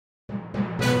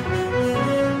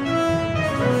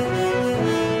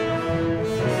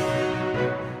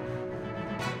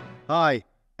Hi,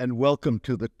 and welcome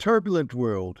to the Turbulent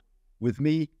World with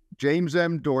me, James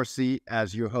M. Dorsey,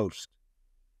 as your host.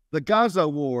 The Gaza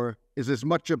war is as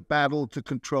much a battle to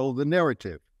control the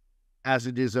narrative as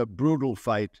it is a brutal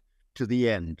fight to the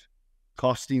end,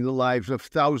 costing the lives of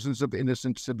thousands of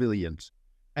innocent civilians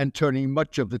and turning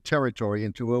much of the territory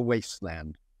into a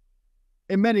wasteland.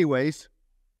 In many ways,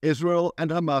 Israel and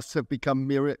Hamas have become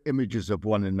mirror images of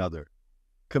one another,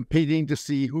 competing to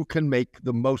see who can make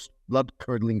the most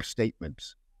blood-curdling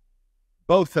statements.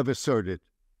 Both have asserted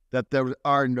that there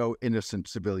are no innocent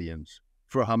civilians.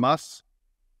 For Hamas,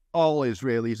 all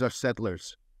Israelis are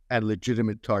settlers and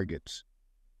legitimate targets,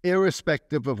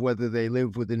 irrespective of whether they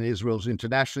live within Israel's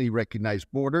internationally recognized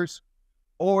borders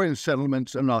or in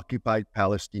settlements on occupied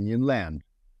Palestinian land.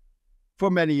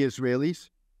 For many Israelis,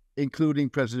 including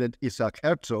President Isaac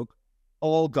Herzog,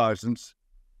 all Gazans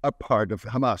are part of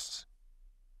Hamas.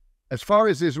 As far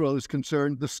as Israel is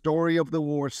concerned, the story of the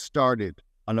war started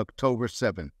on October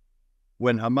 7,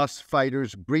 when Hamas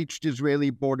fighters breached Israeli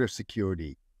border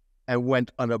security and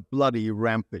went on a bloody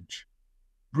rampage,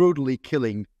 brutally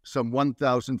killing some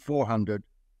 1,400,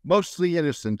 mostly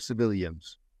innocent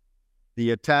civilians.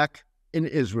 The attack, in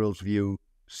Israel's view,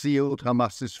 sealed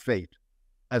Hamas's fate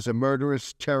as a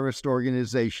murderous terrorist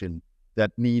organization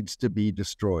that needs to be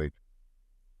destroyed.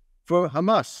 For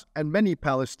Hamas and many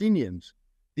Palestinians,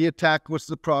 the attack was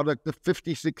the product of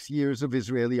 56 years of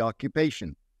Israeli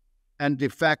occupation and de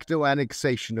facto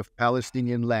annexation of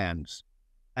Palestinian lands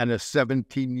and a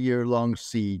 17-year-long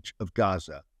siege of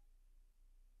Gaza.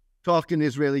 Talk in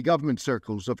Israeli government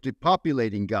circles of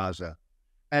depopulating Gaza,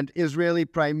 and Israeli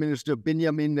Prime Minister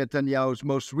Benjamin Netanyahu's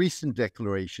most recent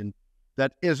declaration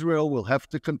that Israel will have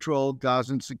to control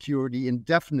Gazan security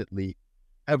indefinitely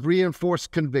have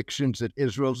reinforced convictions that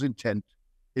Israel's intent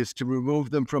is to remove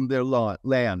them from their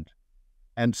land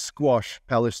and squash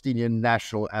Palestinian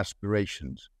national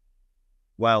aspirations.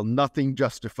 While nothing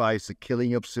justifies the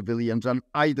killing of civilians on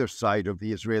either side of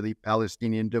the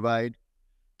Israeli-Palestinian divide,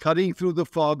 cutting through the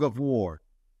fog of war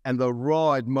and the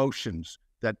raw emotions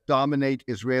that dominate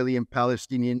Israeli and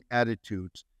Palestinian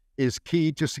attitudes is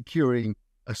key to securing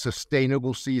a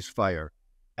sustainable ceasefire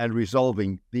and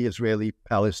resolving the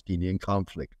Israeli-Palestinian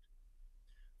conflict.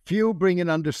 Few bring an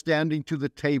understanding to the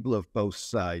table of both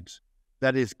sides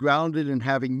that is grounded in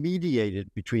having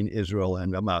mediated between Israel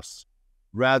and Hamas,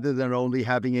 rather than only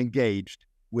having engaged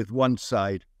with one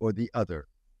side or the other.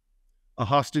 A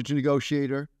hostage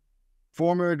negotiator,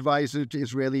 former advisor to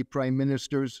Israeli prime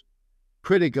ministers,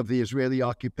 critic of the Israeli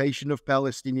occupation of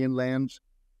Palestinian lands,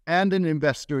 and an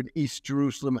investor in East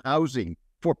Jerusalem housing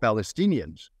for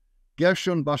Palestinians,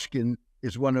 Gershon Baskin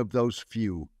is one of those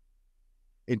few.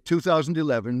 In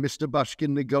 2011, Mr. Baskin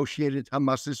negotiated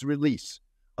Hamas's release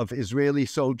of Israeli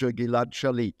soldier Gilad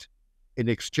Shalitt in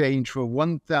exchange for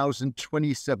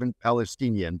 1,027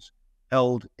 Palestinians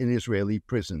held in Israeli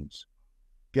prisons.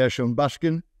 Gershon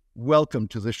Baskin, welcome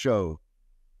to the show.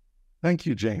 Thank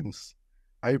you, James.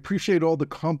 I appreciate all the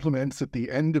compliments at the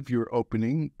end of your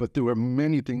opening, but there were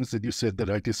many things that you said that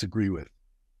I disagree with.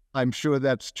 I'm sure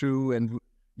that's true, and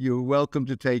you're welcome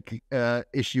to take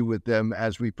issue with them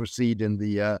as we proceed in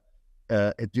the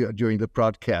during the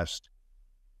broadcast.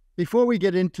 Before we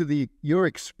get into your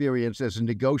experience as a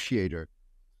negotiator,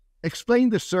 explain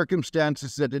the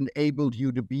circumstances that enabled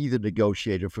you to be the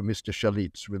negotiator for Mr.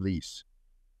 Shalitt's release.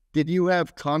 Did you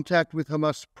have contact with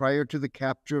Hamas prior to the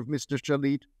capture of Mr.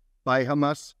 Shalitt by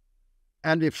Hamas?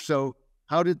 And if so,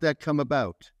 how did that come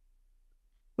about?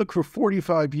 Look, for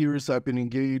 45 years, I've been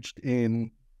engaged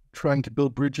in trying to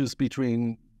build bridges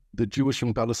between the Jewish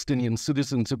and Palestinian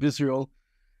citizens of Israel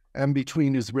and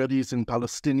between Israelis and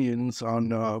Palestinians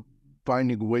on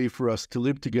finding a way for us to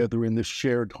live together in this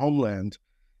shared homeland.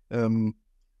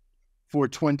 For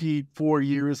 24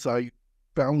 years, I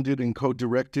founded and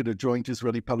co-directed a joint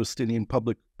Israeli-Palestinian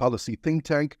public policy think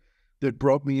tank that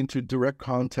brought me into direct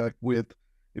contact with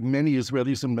many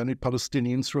Israelis and many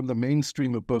Palestinians from the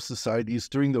mainstream of both societies.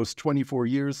 During those 24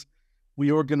 years, we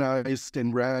organized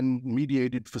and ran,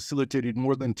 mediated, facilitated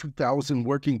more than 2,000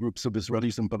 working groups of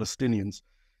Israelis and Palestinians.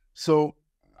 So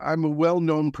I'm a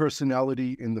well-known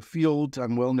personality in the field.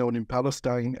 I'm well-known in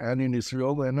Palestine and in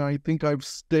Israel, and I think I've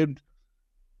stayed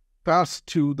fast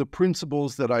to the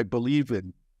principles that I believe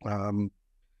in.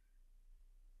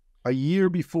 A year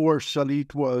before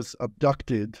Shalitt was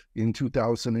abducted in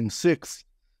 2006,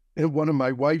 and one of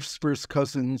my wife's first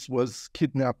cousins was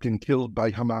kidnapped and killed by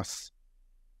Hamas.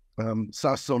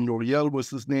 Sasson Noriel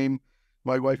was his name.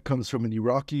 My wife comes from an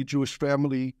Iraqi Jewish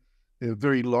family, a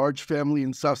very large family,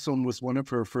 and Sasson was one of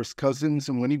her first cousins.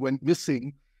 And when he went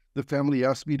missing, the family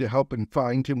asked me to help and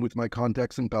find him with my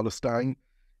contacts in Palestine.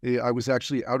 I was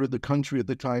actually out of the country at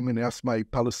the time and asked my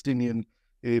Palestinian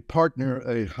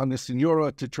partner, Hannah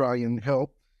Signora, to try and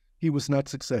help. He was not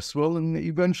successful, and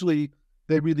eventually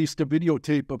they released a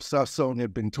videotape of Sasson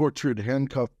had been tortured,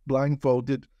 handcuffed,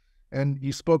 blindfolded, and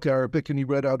he spoke Arabic, and he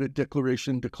read out a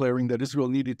declaration declaring that Israel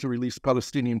needed to release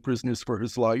Palestinian prisoners for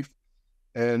his life.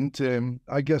 And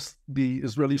I guess the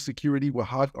Israeli security were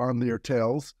hot on their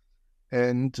tails.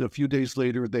 And a few days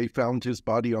later, they found his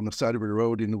body on the side of a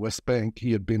road in the West Bank.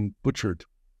 He had been butchered.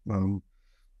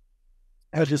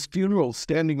 At his funeral,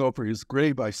 standing over his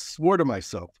grave, I swore to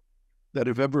myself that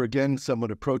if ever again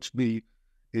someone approached me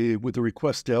with a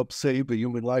request to help save a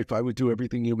human life, I would do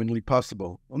everything humanly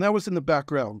possible. And that was in the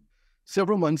background.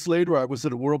 Several months later, I was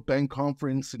at a World Bank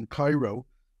conference in Cairo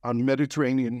on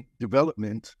Mediterranean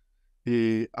development.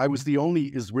 I was the only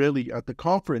Israeli at the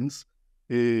conference,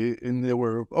 and there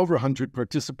were over 100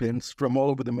 participants from all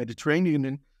over the Mediterranean.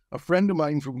 And a friend of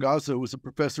mine from Gaza, who was a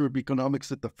professor of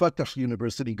economics at the Fatah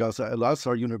University, Gaza,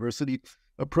 Al-Azhar University,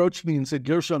 approached me and said,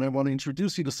 Gershon, I want to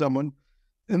introduce you to someone.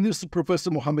 And this is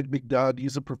Professor Mohammed Migdad.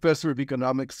 He's a professor of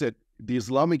economics at the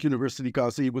Islamic University,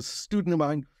 Gaza. He was a student of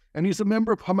mine, and he's a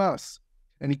member of Hamas.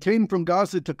 And he came from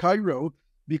Gaza to Cairo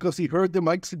because he heard there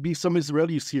might be some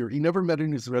Israelis here. He never met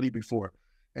an Israeli before.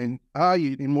 And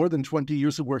I, in more than 20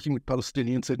 years of working with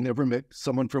Palestinians, had never met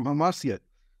someone from Hamas yet.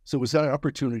 So it was that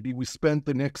opportunity. We spent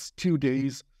the next 2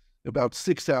 days, about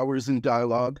 6 hours in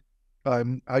dialogue.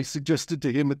 I suggested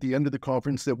to him at the end of the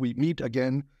conference that we meet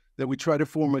again, that we try to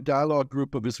form a dialogue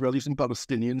group of Israelis and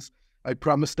Palestinians. I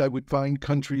promised I would find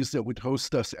countries that would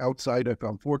host us outside. I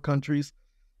found 4 countries.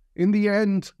 In the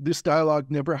end, this dialogue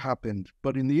never happened.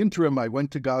 But in the interim, I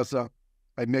went to Gaza.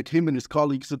 I met him and his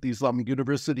colleagues at the Islamic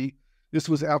University. This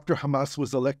was after Hamas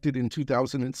was elected in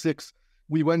 2006.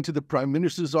 We went to the Prime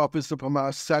Minister's office of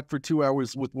Hamas, sat for 2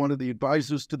 hours with one of the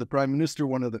advisors to the Prime Minister,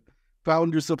 one of the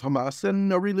founders of Hamas,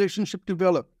 and a relationship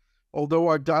developed. Although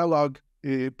our dialogue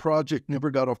project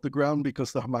never got off the ground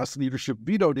because the Hamas leadership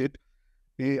vetoed it,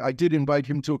 I did invite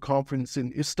him to a conference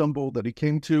in Istanbul that he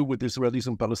came to with Israelis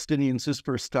and Palestinians his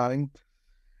first time.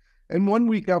 And 1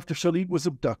 week after Shalitt was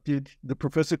abducted, the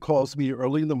professor calls me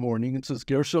early in the morning and says,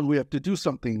 Gershon, we have to do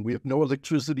something. We have no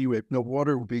electricity. We have no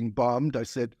water. We're being bombed. I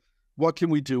said, what can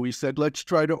we do? He said, let's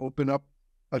try to open up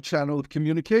a channel of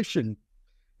communication.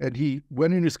 And he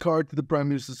went in his car to the Prime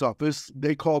Minister's office.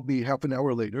 They called me half an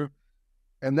hour later.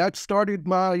 And that started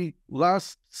my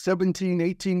last 17,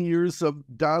 18 years of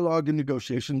dialogue and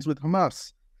negotiations with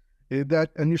Hamas.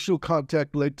 That initial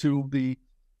contact led to the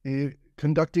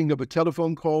conducting of a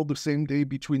telephone call the same day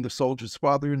between the soldier's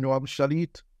father, Noam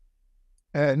Shalitt,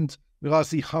 and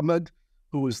Ghazi Hamad,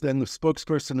 who was then the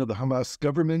spokesperson of the Hamas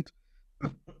government.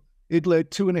 It led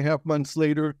 2.5 months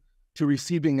later to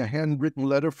receiving a handwritten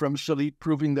letter from Shalitt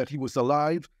proving that he was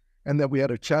alive and that we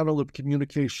had a channel of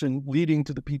communication leading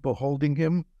to the people holding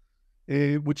him,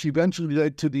 which eventually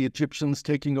led to the Egyptians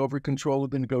taking over control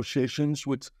of the negotiations,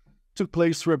 which took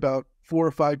place for about 4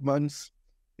 or 5 months,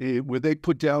 where they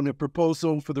put down a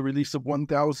proposal for the release of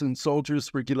 1,000 soldiers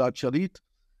for Gilad Shalitt.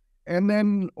 And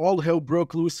then all hell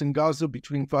broke loose in Gaza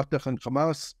between Fatah and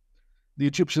Hamas. The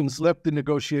Egyptians left the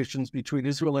negotiations between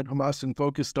Israel and Hamas and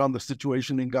focused on the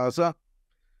situation in Gaza,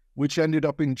 which ended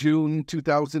up in June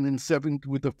 2007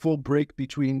 with a full break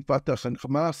between Fatah and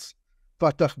Hamas,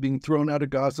 Fatah being thrown out of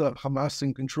Gaza, Hamas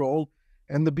in control,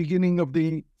 and the beginning of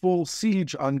the full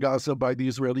siege on Gaza by the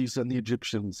Israelis and the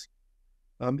Egyptians.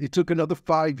 It took another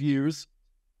 5 years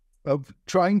of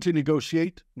trying to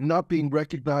negotiate, not being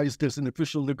recognized as an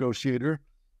official negotiator,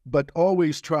 but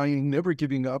always trying, never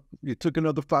giving up. It took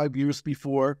another 5 years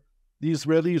before the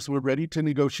Israelis were ready to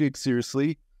negotiate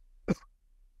seriously.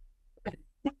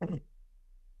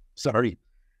 Sorry.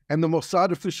 And the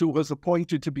Mossad official who was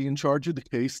appointed to be in charge of the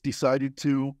case decided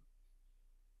to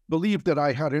believe that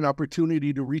I had an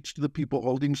opportunity to reach to the people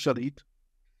holding Shalitt.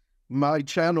 My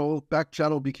channel, back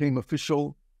channel, became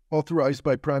official, authorized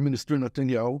by Prime Minister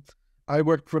Netanyahu. I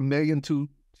worked from May into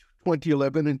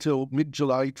 2011 until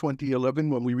mid-July 2011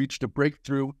 when we reached a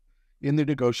breakthrough in the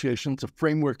negotiations, a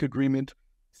framework agreement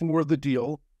for the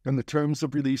deal and the terms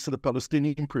of release of the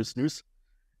Palestinian prisoners.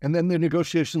 And then the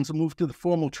negotiations moved to the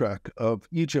formal track of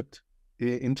Egypt,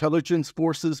 intelligence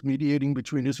forces mediating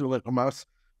between Israel and Hamas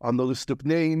on the list of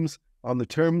names, on the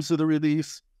terms of the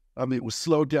release. It was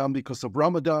slowed down because of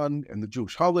Ramadan and the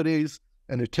Jewish holidays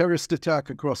and a terrorist attack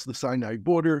across the Sinai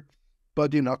border.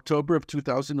 But in October of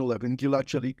 2011, Gilad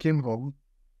Shalitt came home.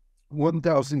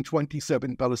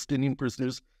 1,027 Palestinian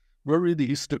prisoners were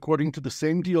released according to the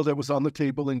same deal that was on the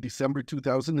table in December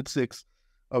 2006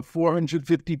 of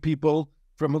 450 people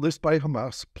from a list by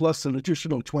Hamas, plus an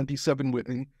additional 27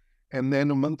 women. and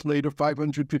then a month later,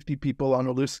 550 people on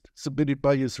a list submitted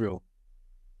by Israel.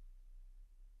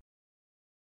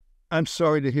 I'm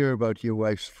sorry to hear about your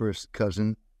wife's first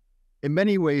cousin. In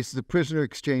many ways, the prisoner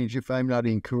exchange, if I'm not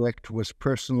incorrect, was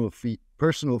personal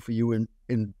for you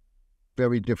in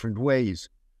very different ways.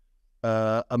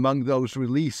 Among those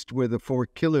released were the 4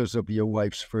 killers of your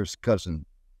wife's first cousin.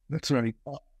 That's right.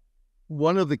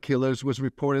 One of the killers was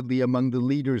reportedly among the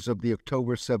leaders of the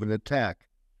October 7 attack.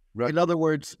 Right. In other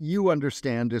words, you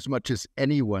understand as much as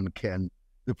anyone can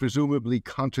the presumably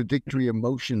contradictory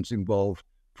emotions involved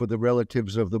for the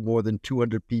relatives of the more than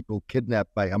 200 people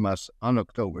kidnapped by Hamas on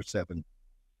October 7,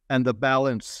 and the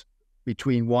balance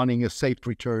between wanting a safe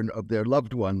return of their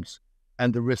loved ones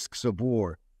and the risks of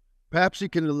war. Perhaps you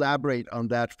can elaborate on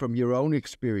that from your own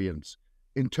experience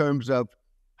in terms of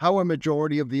how a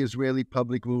majority of the Israeli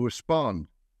public will respond,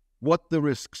 what the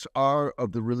risks are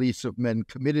of the release of men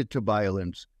committed to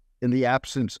violence in the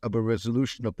absence of a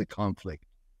resolution of the conflict,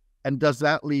 and does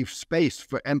that leave space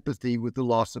for empathy with the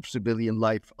loss of civilian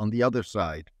life on the other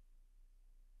side?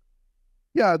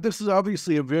 Yeah, this is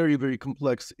obviously a very, very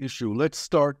complex issue. Let's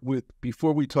start with,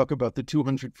 before we talk about the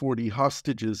 240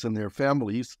 hostages and their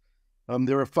families,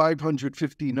 there are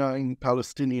 559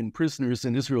 Palestinian prisoners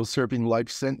in Israel serving life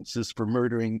sentences for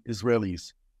murdering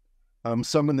Israelis.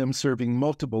 Some of them serving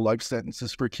multiple life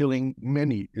sentences for killing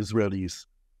many Israelis,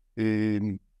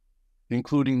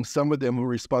 including some of them who are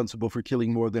responsible for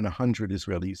killing more than 100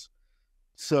 Israelis.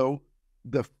 So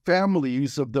the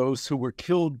families of those who were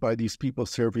killed by these people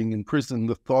serving in prison,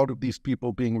 the thought of these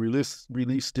people being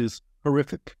released is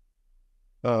horrific.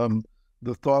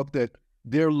 The thought that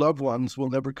their loved ones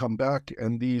will never come back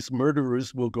and these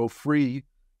murderers will go free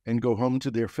and go home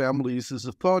to their families is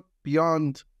a thought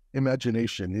beyond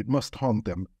imagination. It must haunt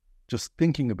them, just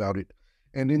thinking about it.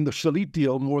 And in the Shalitt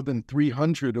deal, more than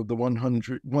 300 of the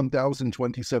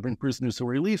 1,027 prisoners who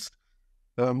were released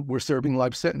were serving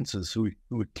life sentences who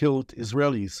had killed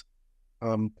Israelis.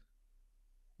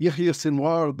 Yahya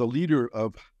Sinwar, the leader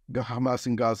of Hamas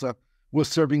in Gaza, was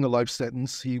serving a life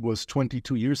sentence. He was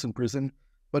 22 years in prison,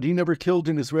 but he never killed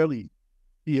an Israeli.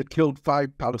 He had killed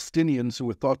 5 Palestinians who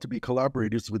were thought to be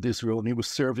collaborators with Israel, and he was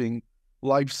serving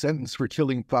life sentence for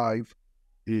killing 5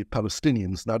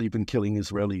 Palestinians, not even killing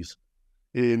Israelis.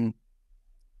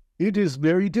 It is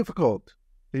very difficult.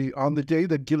 On the day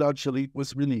that Gilad Shalitt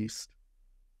was released,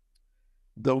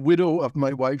 the widow of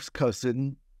my wife's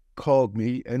cousin called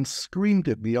me and screamed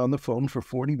at me on the phone for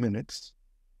 40 minutes.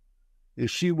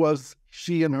 She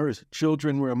and her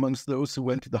children were amongst those who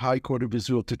went to the High Court of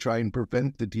Israel to try and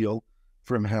prevent the deal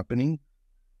from happening.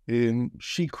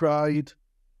 She cried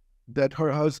that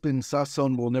her husband,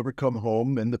 Sasson, will never come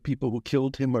home and the people who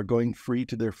killed him are going free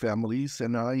to their families.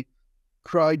 And I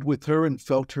cried with her and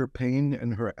felt her pain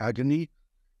and her agony.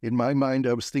 In my mind,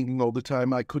 I was thinking all the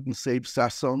time, I couldn't save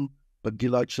Sasson, but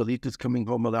Gilad Shalitt is coming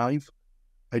home alive.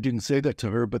 I didn't say that to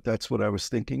her, but that's what I was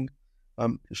thinking.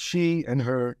 She and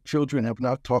her children have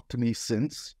not talked to me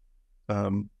since.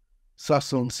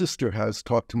 Sasson's sister has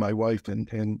talked to my wife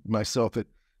and myself at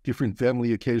different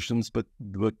family occasions, but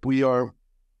we are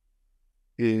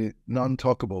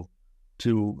non-talkable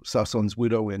to Sasson's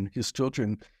widow and his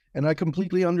children. And I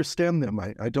completely understand them.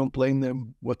 I don't blame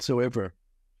them whatsoever.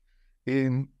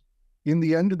 In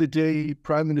the end of the day,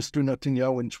 Prime Minister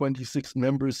Netanyahu and 26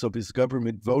 members of his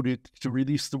government voted to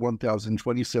release the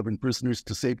 1,027 prisoners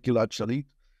to save Gilad Shalitt.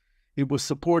 It was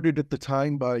supported at the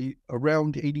time by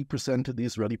around 80% of the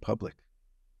Israeli public.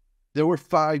 There were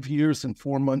 5 years and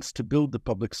 4 months to build the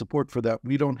public support for that.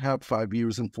 We don't have 5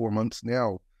 years and 4 months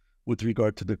now with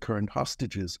regard to the current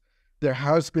hostages. There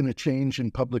has been a change in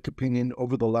public opinion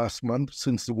over the last month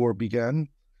since the war began,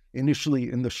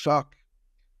 initially in the shock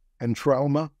and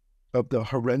trauma of the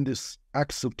horrendous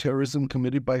acts of terrorism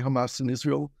committed by Hamas in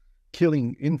Israel,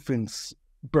 killing infants,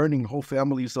 burning whole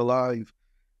families alive,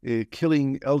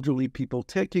 killing elderly people,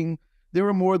 there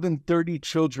are more than 30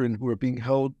 children who are being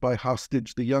held by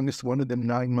hostage, the youngest one of them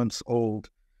 9 months old.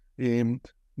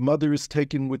 Mothers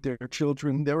taken with their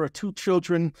children. There are 2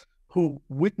 children who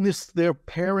witnessed their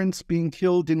parents being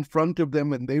killed in front of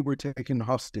them and they were taken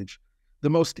hostage. The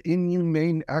most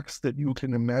inhumane acts that you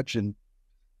can imagine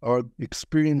are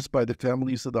experienced by the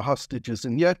families of the hostages.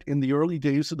 And yet, in the early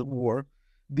days of the war,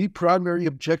 the primary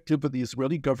objective of the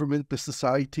Israeli government, the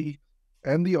society,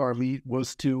 and the army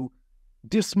was to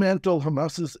dismantle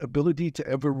Hamas's ability to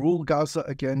ever rule Gaza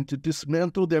again, to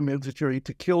dismantle their military,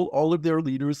 to kill all of their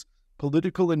leaders,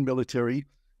 political and military,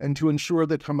 and to ensure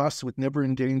that Hamas would never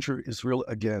endanger Israel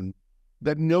again,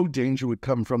 that no danger would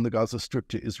come from the Gaza Strip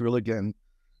to Israel again.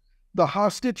 The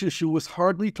hostage issue was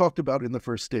hardly talked about in the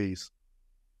first days.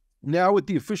 Now, at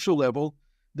the official level,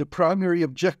 The primary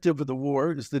objective of the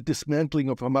war is the dismantling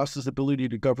of Hamas's ability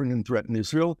to govern and threaten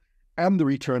Israel and the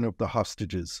return of the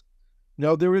hostages.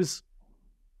 Now, there is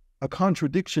a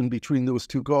contradiction between those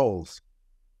two goals.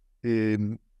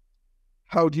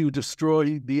 How do you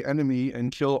destroy the enemy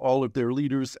and kill all of their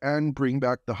leaders and bring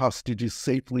back the hostages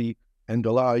safely and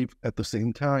alive at the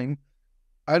same time?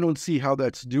 I don't see how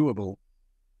that's doable.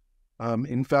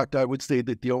 In fact, I would say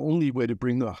that the only way to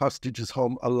bring the hostages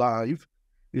home alive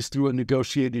is through a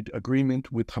negotiated agreement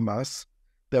with Hamas.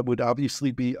 That would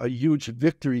obviously be a huge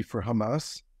victory for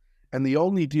Hamas. And the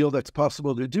only deal that's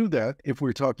possible to do that, if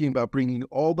we're talking about bringing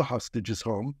all the hostages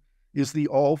home, is the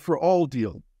all-for-all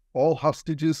deal. All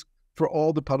hostages for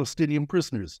all the Palestinian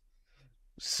prisoners.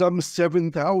 Some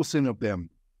 7,000 of them,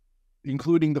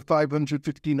 including the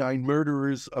 559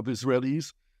 murderers of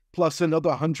Israelis, plus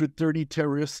another 130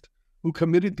 terrorists who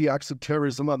committed the acts of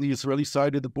terrorism on the Israeli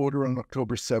side of the border on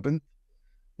October 7th.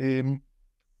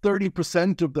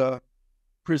 30% of the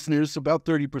prisoners, about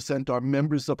 30%, are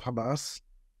members of Hamas.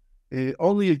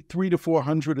 Only 300 to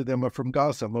 400 of them are from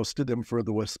Gaza, most of them from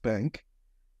the West Bank.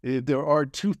 There are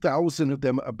 2,000 of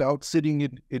them about sitting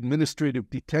in administrative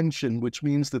detention, which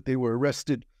means that they were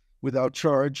arrested without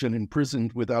charge and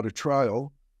imprisoned without a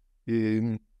trial.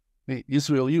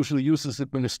 Israel usually uses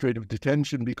administrative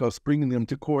detention because bringing them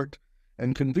to court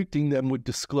and convicting them would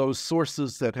disclose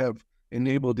sources that have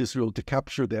enabled Israel to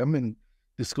capture them, and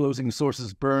disclosing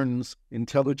sources burns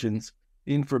intelligence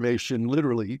information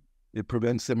literally. It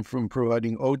prevents them from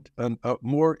providing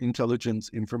more intelligence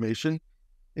information.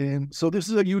 And so this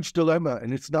is a huge dilemma,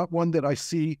 and it's not one that I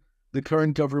see the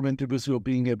current government of Israel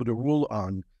being able to rule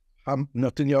on.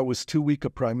 Netanyahu was too weak a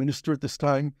prime minister at this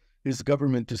time. His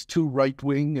government is too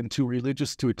right-wing and too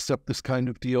religious to accept this kind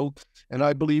of deal. And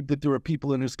I believe that there are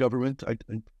people in his government,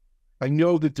 I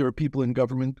know that there are people in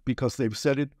government, because they've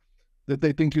said it, that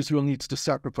they think Israel needs to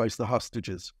sacrifice the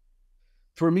hostages.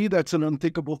 For me, that's an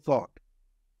unthinkable thought.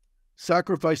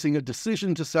 Sacrificing a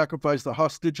decision to sacrifice the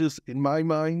hostages, in my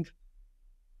mind,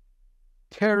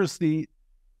 tears the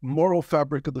moral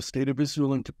fabric of the state of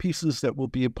Israel into pieces that will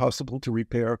be impossible to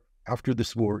repair after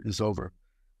this war is over.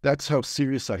 That's how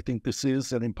serious I think this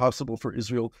is, and impossible for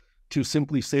Israel to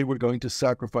simply say we're going to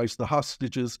sacrifice the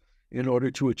hostages in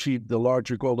order to achieve the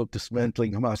larger goal of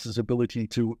dismantling Hamas's ability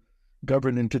to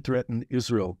govern and to threaten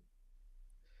Israel.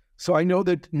 So I know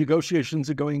that negotiations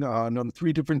are going on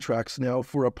 3 different tracks now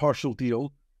for a partial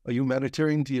deal, a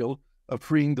humanitarian deal of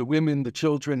freeing the women, the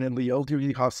children, and the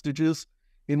elderly hostages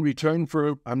in return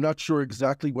for, I'm not sure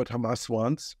exactly what Hamas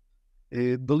wants.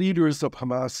 The leaders of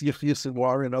Hamas, Yahya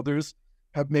Sinwar and others,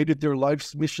 have made it their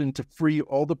life's mission to free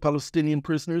all the Palestinian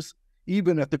prisoners,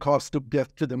 even at the cost of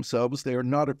death to themselves. They are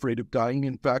not afraid of dying.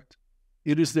 In fact,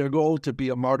 it is their goal to be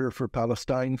a martyr for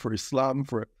Palestine, for Islam,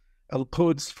 for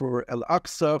Al-Quds, for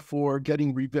Al-Aqsa, for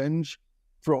getting revenge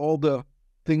for all the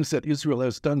things that Israel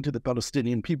has done to the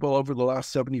Palestinian people over the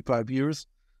last 75 years.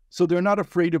 So they're not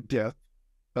afraid of death,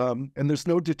 and there's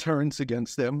no deterrence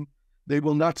against them. They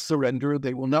will not surrender.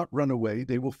 They will not run away.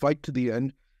 They will fight to the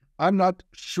end. I'm not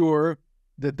sure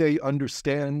that they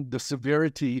understand the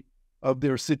severity of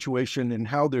their situation and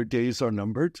how their days are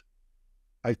numbered.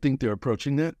 I think they're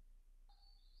approaching that.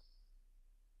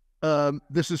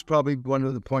 This is probably one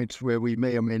of the points where we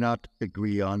may or may not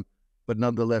agree on, but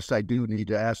nonetheless, I do need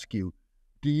to ask you,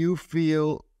 do you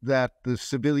feel that the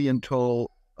civilian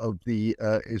toll of the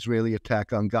Israeli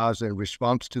attack on Gaza in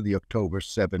response to the October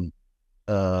 7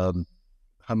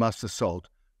 Hamas assault,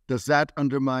 does that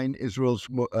undermine Israel's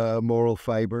moral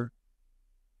fiber?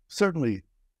 Certainly.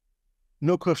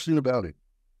 No question about it.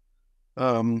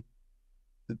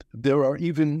 There are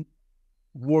even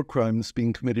war crimes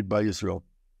being committed by Israel.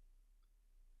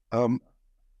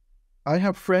 I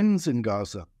have friends in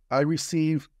Gaza. I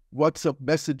receive WhatsApp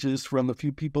messages from a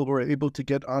few people who are able to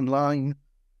get online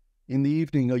in the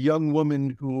evening. A young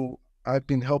woman who I've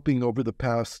been helping over the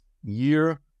past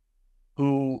year,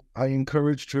 who I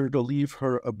encouraged her to leave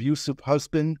her abusive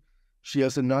husband. She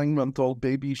has a 9-month-old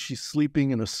baby. She's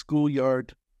sleeping in a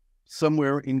schoolyard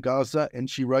somewhere in Gaza, and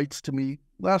she writes to me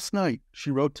last night.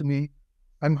 She wrote to me,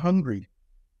 "I'm hungry."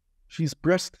 She's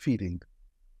breastfeeding.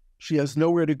 She has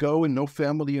nowhere to go and no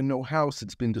family and no house.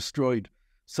 It's been destroyed.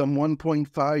 Some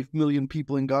 1.5 million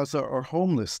people in Gaza are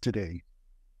homeless today.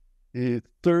 A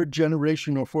 3rd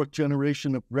generation or 4th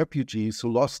generation of refugees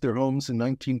who lost their homes in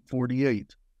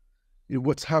 1948.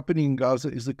 What's happening in Gaza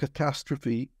is a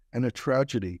catastrophe and a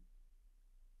tragedy.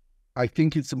 I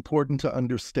think it's important to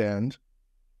understand,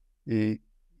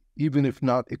 even if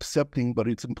not accepting, but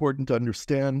it's important to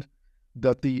understand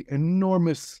that the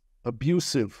enormous,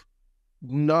 abusive,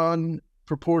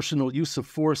 non-proportional use of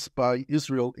force by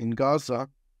Israel in Gaza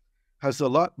has a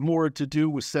lot more to do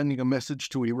with sending a message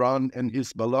to Iran and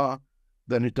Hezbollah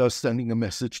than it does sending a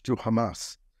message to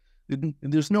Hamas. And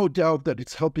there's no doubt that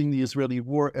it's helping the Israeli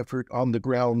war effort on the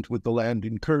ground with the land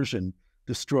incursion,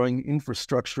 destroying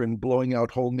infrastructure and blowing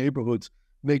out whole neighborhoods,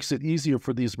 makes it easier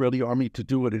for the Israeli army to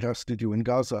do what it has to do in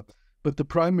Gaza. But the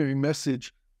primary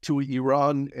message to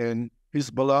Iran and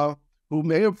Hezbollah, who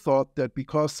may have thought that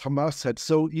because Hamas had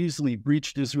so easily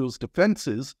breached Israel's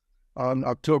defenses on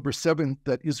October 7th,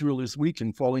 that Israel is weak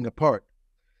and falling apart.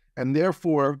 And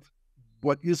therefore,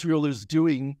 what Israel is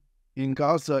doing in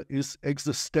Gaza is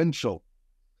existential.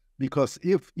 Because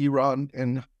if Iran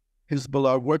and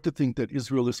Hezbollah were to think that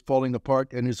Israel is falling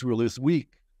apart and Israel is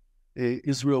weak,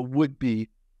 Israel would be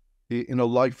in a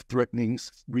life-threatening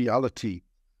reality.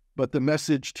 But the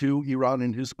message to Iran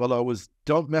and Hezbollah was,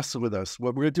 don't mess with us.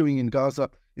 What we're doing in Gaza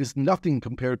is nothing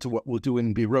compared to what we'll do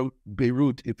in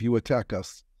Beirut if you attack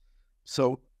us.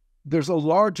 So there's a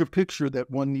larger picture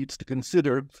that one needs to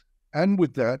consider. And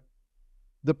with that,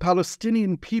 the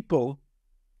Palestinian people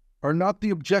are not the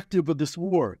objective of this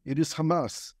war. It is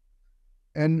Hamas.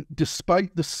 And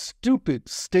despite the stupid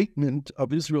statement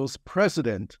of Israel's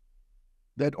president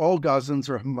that all Gazans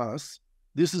are Hamas,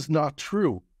 this is not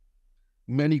true.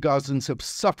 Many Gazans have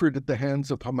suffered at the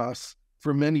hands of Hamas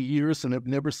for many years and have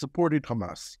never supported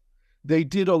Hamas. They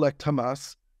did elect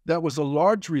Hamas. That was a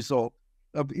large result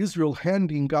of Israel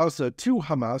handing Gaza to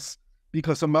Hamas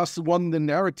because Hamas won the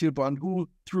narrative on who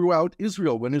threw out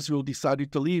Israel when Israel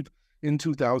decided to leave in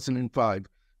 2005,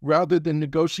 rather than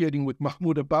negotiating with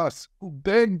Mahmoud Abbas, who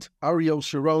begged Ariel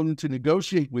Sharon to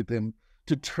negotiate with him,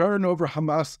 to turn over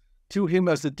Hamas to him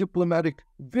as a diplomatic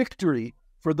victory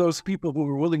for those people who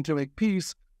were willing to make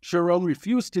peace. Sharon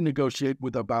refused to negotiate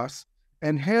with Abbas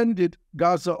and handed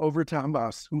Gaza over to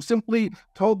Hamas, who simply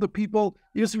told the people,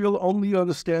 Israel only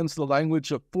understands the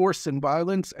language of force and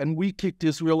violence, and we kicked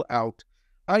Israel out.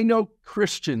 I know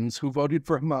Christians who voted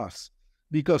for Hamas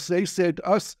because they said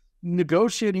us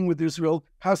negotiating with Israel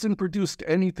hasn't produced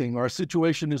anything. Our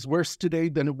situation is worse today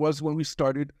than it was when we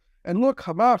started. And look,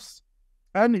 Hamas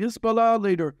and Hezbollah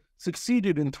later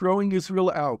succeeded in throwing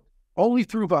Israel out, only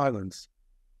through violence.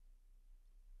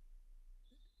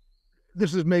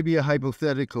 This is maybe a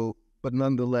hypothetical, but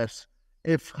nonetheless,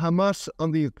 if Hamas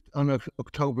on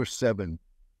October 7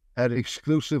 had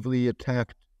exclusively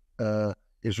attacked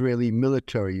Israeli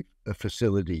military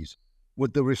facilities,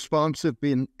 would the response have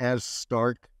been as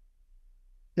stark?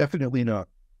 Definitely not.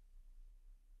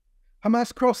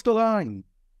 Hamas crossed a line.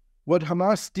 What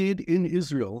Hamas did in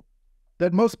Israel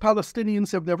that most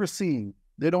Palestinians have never seen.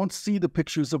 They don't see the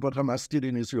pictures of what Hamas did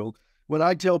in Israel. When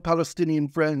I tell Palestinian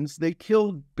friends, they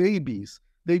killed babies.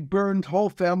 They burned whole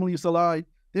families alive.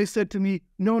 They said to me,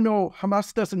 no,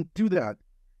 Hamas doesn't do that.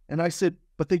 And I said,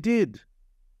 but they did.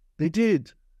 They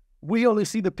did. We only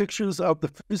see the pictures of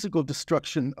the physical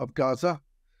destruction of Gaza.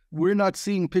 We're not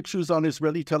seeing pictures on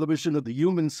Israeli television of the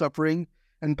human suffering,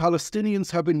 and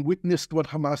Palestinians haven't witnessed what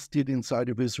Hamas did inside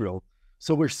of Israel.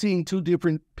 So we're seeing two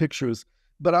different pictures.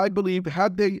 But I believe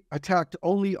had they attacked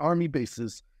only army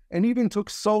bases and even took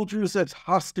soldiers as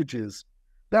hostages,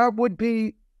 that would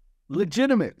be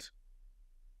legitimate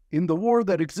in the war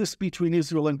that exists between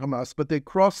Israel and Hamas. But they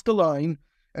crossed the line,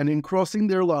 and in crossing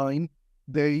their line,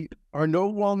 they are no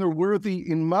longer worthy,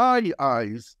 in my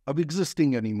eyes, of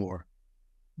existing anymore.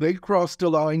 They crossed a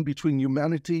line between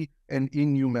humanity and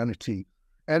inhumanity.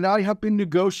 And I have been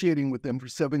negotiating with them for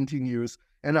 17 years,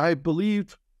 and I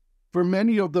believed for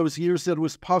many of those years that it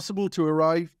was possible to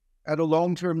arrive at a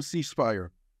long-term ceasefire.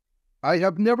 I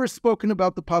have never spoken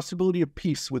about the possibility of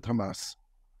peace with Hamas,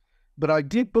 but I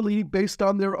did believe, based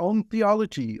on their own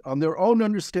theology, on their own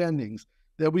understandings,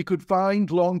 that we could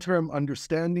find long-term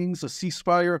understandings, a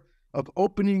ceasefire of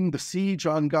opening the siege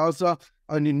on Gaza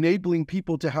and enabling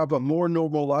people to have a more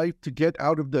normal life, to get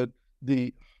out of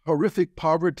the horrific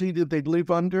poverty that they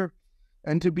live under,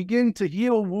 and to begin to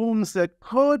heal wounds that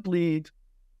could lead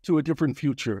to a different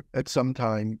future at some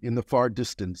time in the far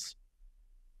distance.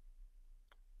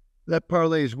 That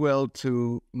parlays well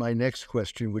to my next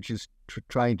question, which is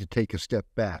trying to take a step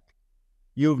back.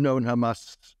 You've known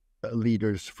Hamas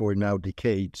leaders for now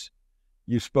decades.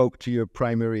 You spoke to your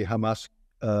primary Hamas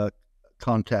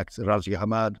contact, Razi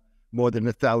Hamad, more than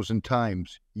 1,000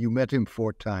 times. You met him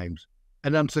 4 times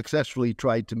and unsuccessfully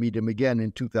tried to meet him again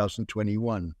in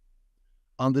 2021.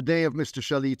 On the day of Mr.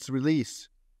 Shalitt's release,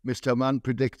 Mr. Hamad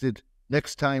predicted,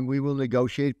 next time we will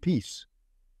negotiate peace.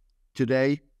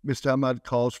 Today, Mr. Hamad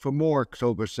calls for more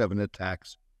October 7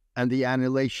 attacks and the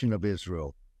annihilation of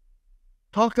Israel.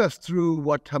 Talk us through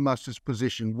what Hamas's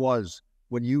position was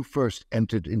when you first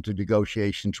entered into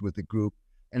negotiations with the group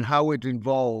and how it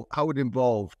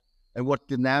involved and what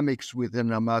dynamics within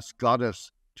Hamas got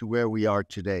us to where we are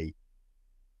today?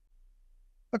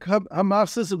 Look,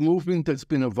 Hamas is a movement that's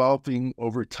been evolving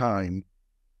over time.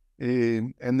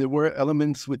 And there were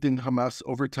elements within Hamas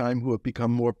over time who have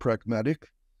become more pragmatic.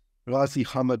 Ghazi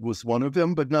Hamad was one of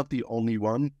them, but not the only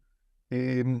one.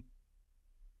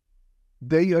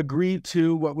 They agreed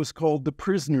to what was called the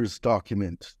prisoners'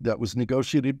 document that was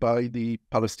negotiated by the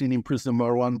Palestinian prisoner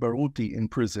Marwan Barghouti in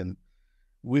prison,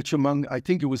 which I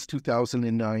think it was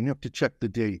 2009, you have to check the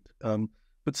date.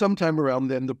 But sometime around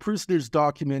then, the prisoners'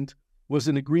 document was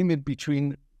an agreement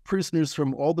between prisoners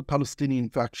from all the Palestinian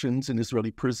factions in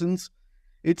Israeli prisons.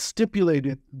 It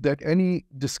stipulated that any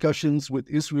discussions with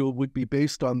Israel would be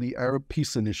based on the Arab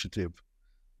Peace Initiative.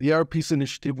 The Arab Peace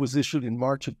Initiative was issued in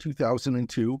March of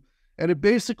 2002, and it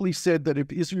basically said that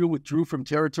if Israel withdrew from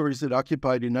territories it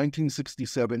occupied in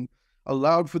 1967,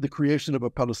 allowed for the creation of a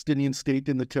Palestinian state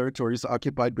in the territories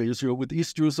occupied by Israel with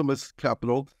East Jerusalem as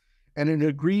capital, and an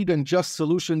agreed and just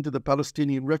solution to the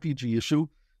Palestinian refugee issue,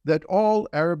 that all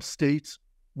Arab states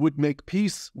would make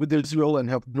peace with Israel and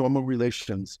have normal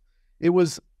relations. It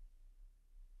was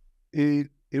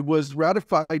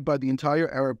ratified by the entire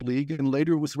Arab League, and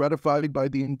later was ratified by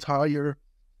the entire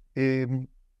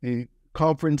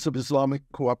Conference of Islamic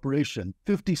Cooperation.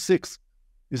 56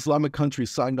 Islamic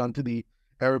countries signed on to the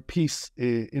Arab Peace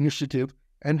Initiative,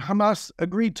 and Hamas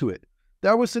agreed to it.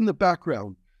 That was in the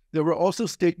background. There were also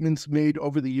statements made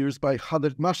over the years by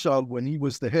Khaled Mashal when he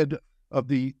was the head of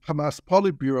the Hamas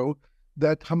Politburo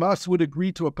that Hamas would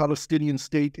agree to a Palestinian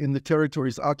state in the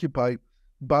territories occupied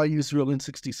by Israel in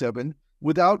 1967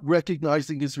 without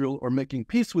recognizing Israel or making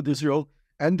peace with Israel,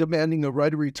 and demanding a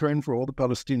right of return for all the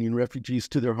Palestinian refugees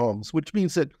to their homes, which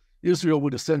means that Israel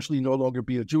would essentially no longer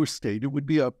be a Jewish state. It would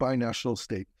be a binational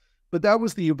state. But that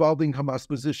was the evolving Hamas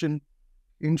position.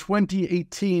 In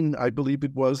 2018, I believe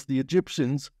it was, the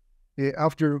Egyptians,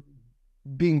 after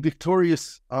being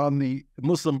victorious on the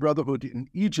Muslim Brotherhood in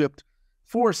Egypt,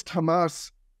 forced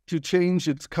Hamas to change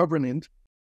its covenant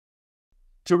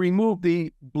to remove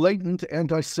the blatant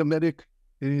anti-Semitic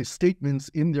statements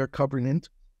in their covenant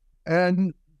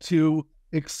and to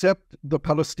accept the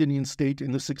Palestinian state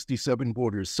in the 1967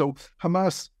 borders. So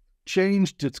Hamas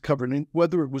changed its covenant.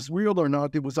 Whether it was real or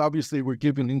not, it was obviously they were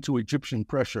given into Egyptian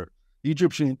pressure.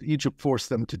 Egypt forced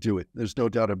them to do it. There's no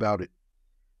doubt about it.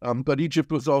 But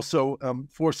Egypt was also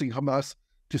forcing Hamas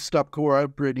to stop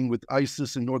cooperating with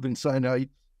ISIS in northern Sinai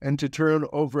and to turn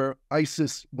over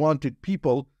ISIS-wanted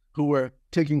people who were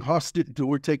taking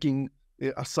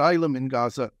asylum in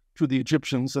Gaza to the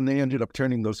Egyptians, and they ended up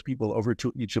turning those people over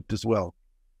to Egypt as well.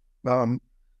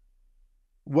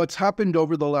 What's happened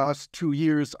over the last 2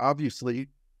 years, obviously,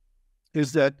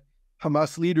 is that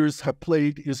Hamas leaders have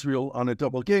played Israel on a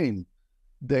double game.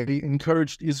 They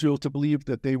encouraged Israel to believe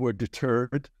that they were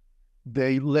deterred.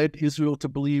 They led Israel to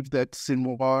believe that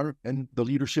Sinwar and the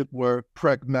leadership were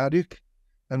pragmatic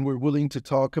and were willing to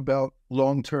talk about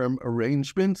long-term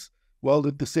arrangements, while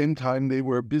at the same time they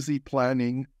were busy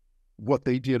planning what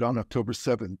they did on October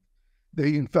 7th.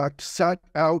 They, in fact, sat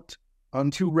out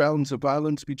on 2 rounds of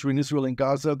violence between Israel and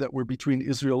Gaza that were between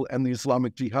Israel and the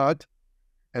Islamic Jihad.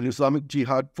 And Islamic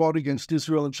Jihad fought against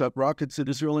Israel and shot rockets at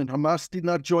Israel, and Hamas did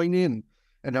not join in.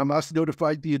 And Hamas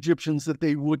notified the Egyptians that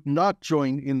they would not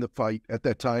join in the fight at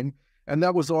that time. And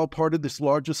that was all part of this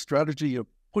largest strategy of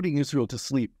putting Israel to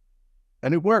sleep.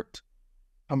 And it worked.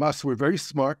 Hamas were very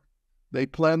smart. They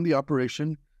planned the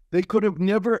operation. They could have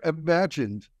never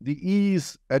imagined the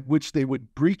ease at which they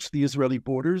would breach the Israeli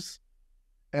borders.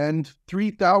 And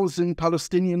 3,000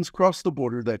 Palestinians crossed the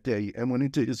border that day and went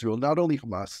into Israel. Not only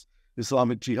Hamas,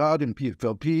 Islamic Jihad and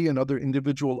PFLP and other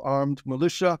individual armed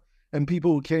militia and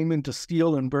people who came in to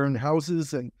steal and burn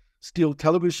houses and steal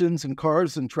televisions and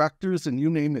cars and tractors and you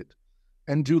name it,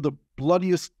 and do the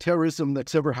bloodiest terrorism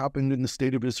that's ever happened in the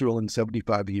state of Israel in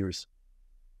 75 years.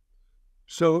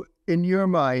 So in your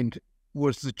mind,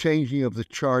 was the changing of the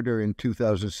charter in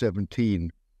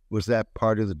 2017, was that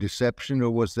part of the deception, or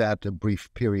was that a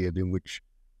brief period in which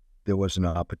there was an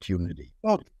opportunity?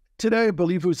 Well, today I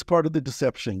believe it was part of the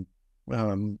deception.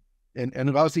 And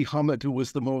Ghazi Hamad, who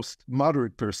was the most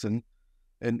moderate person,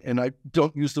 and I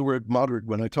don't use the word moderate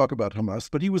when I talk about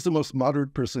Hamas, but he was the most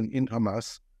moderate person in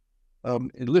Hamas.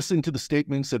 And listening to the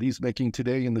statements that he's making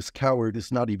today, and this coward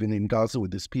is not even in Gaza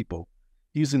with his people.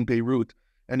 He's in Beirut,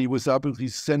 and he was obviously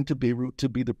sent to Beirut to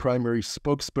be the primary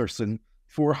spokesperson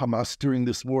for Hamas during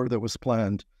this war that was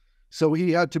planned. So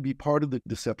he had to be part of the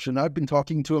deception. I've been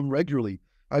talking to him regularly.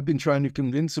 I've been trying to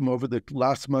convince him over the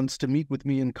last months to meet with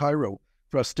me in Cairo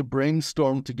for us to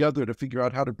brainstorm together to figure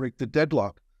out how to break the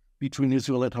deadlock between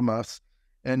Israel and Hamas.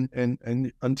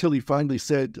 and until he finally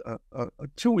said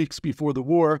 2 weeks before the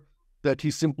war that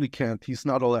he simply can't, he's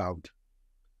not allowed.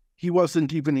 He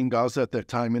wasn't even in Gaza at that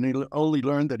time, and he only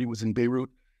learned that he was in Beirut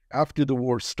after the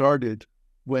war started,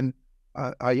 when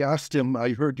I asked him, I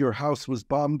heard your house was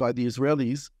bombed by the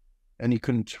Israelis, and he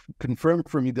confirmed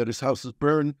for me that his house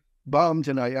was bombed,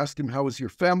 and I asked him, how is your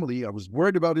family? I was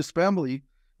worried about his family,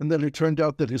 and then it turned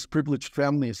out that his privileged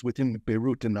family is with him in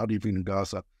Beirut and not even in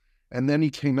Gaza. And then he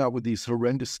came out with these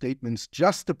horrendous statements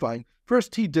justifying.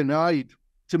 First, he denied,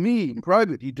 to me in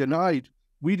private, he denied,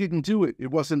 we didn't do it.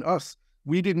 It wasn't us.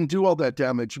 We didn't do all that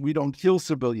damage. We don't kill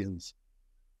civilians.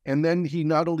 And then he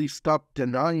not only stopped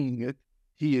denying it,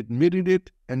 he admitted it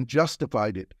and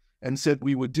justified it and said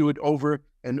we would do it over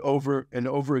and over and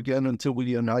over again until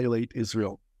we annihilate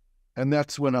Israel. And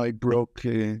that's when I broke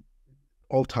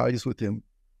all ties with him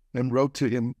and wrote to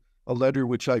him a letter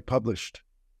which I published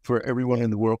for everyone in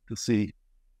the world to see.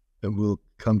 And we'll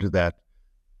come to that.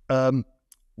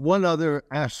 One other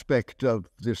aspect of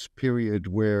this period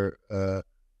where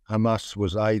Hamas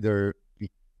was either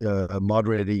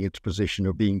moderating its position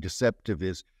or being deceptive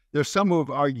is there's some who have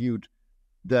argued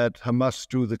that Hamas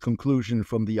drew the conclusion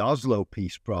from the Oslo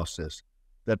peace process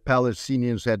that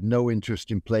Palestinians had no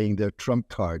interest in playing their trump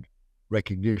card,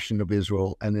 recognition of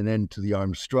Israel and an end to the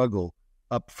armed struggle,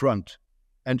 up front,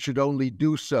 and should only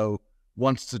do so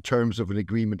once the terms of an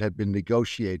agreement had been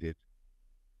negotiated.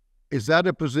 Is that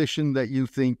a position that you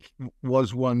think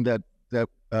was one that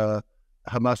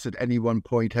Hamas at any one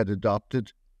point had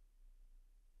adopted?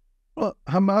 Well,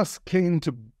 Hamas came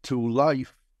to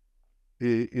life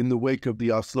in the wake of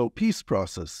the Oslo peace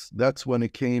process. That's when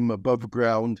it came above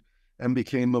ground and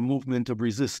became a movement of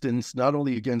resistance, not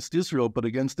only against Israel, but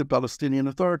against the Palestinian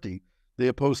Authority. They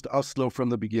opposed Oslo from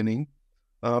the beginning.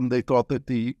 They thought that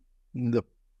the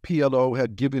PLO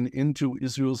had given into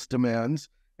Israel's demands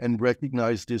and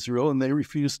recognized Israel, and they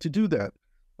refused to do that.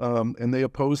 And they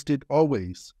opposed it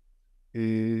always.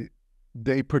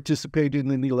 They participated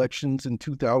in the elections in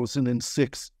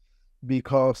 2006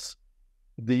 because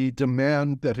the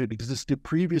demand that had existed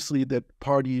previously that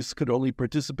parties could only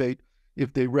participate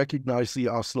if they recognized the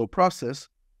Oslo process.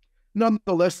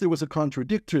 Nonetheless, there was a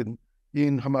contradiction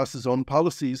in Hamas's own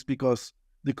policies because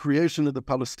the creation of the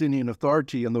Palestinian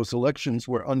Authority and those elections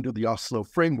were under the Oslo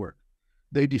framework.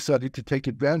 They decided to take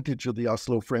advantage of the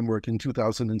Oslo framework in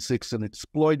 2006 and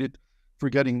exploit it for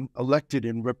getting elected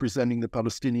and representing the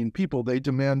Palestinian people. They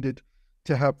demanded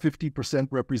to have 50%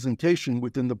 representation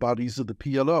within the bodies of the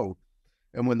PLO.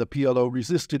 And when the PLO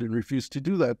resisted and refused to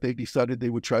do that, they decided they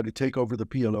would try to take over the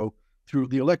PLO through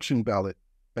the election ballot.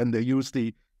 And they used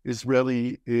the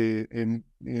Israeli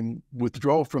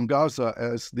withdrawal from Gaza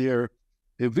as their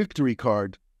victory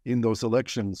card in those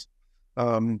elections.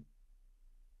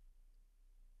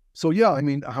 So yeah, I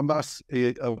mean, Hamas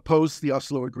opposed the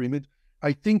Oslo Agreement.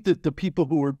 I think that the people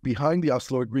who were behind the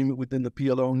Oslo Agreement within the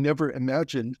PLO never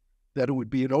imagined that it would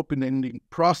be an open-ending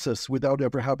process without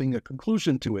ever having a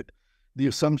conclusion to it. The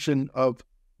assumption of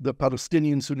the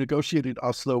Palestinians who negotiated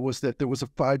Oslo was that there was a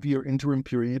 5-year interim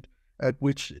period at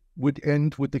which it would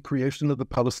end with the creation of the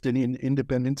Palestinian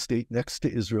independent state next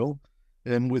to Israel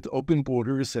and with open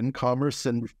borders and commerce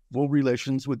and full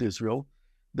relations with Israel,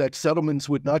 that settlements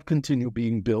would not continue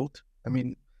being built. I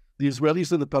mean, the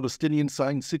Israelis and the Palestinians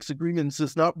signed 6 agreements.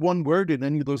 There's not one word in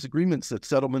any of those agreements that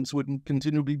settlements wouldn't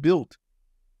continue to be built.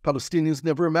 Palestinians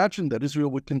never imagined that Israel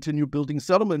would continue building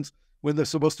settlements when they're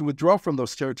supposed to withdraw from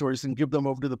those territories and give them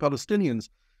over to the Palestinians.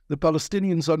 The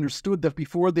Palestinians understood that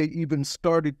before they even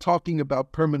started talking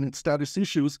about permanent status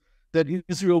issues, that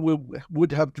Israel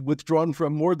would have withdrawn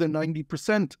from more than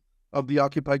 90% of the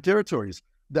occupied territories.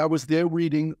 That was their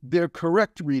reading, their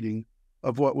correct reading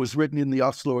of what was written in the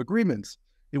Oslo agreements.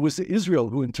 It was Israel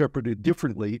who interpreted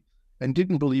differently and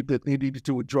didn't believe that they needed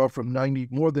to withdraw from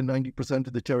more than 90%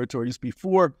 of the territories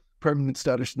before permanent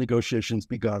status negotiations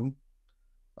began.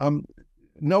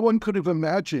 No one could have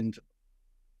imagined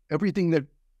everything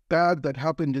bad that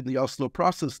happened in the Oslo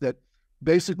process that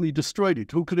basically destroyed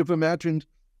it. Who could have imagined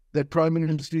that Prime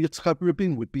Minister Yitzhak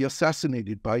Rabin would be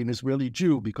assassinated by an Israeli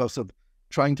Jew because of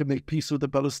trying to make peace with the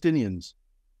Palestinians?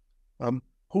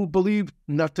 Who believed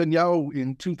Netanyahu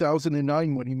in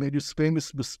 2009 when he made his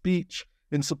famous speech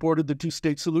in support of the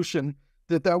two-state solution,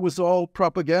 that was all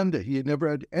propaganda? He had never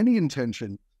had any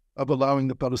intention of allowing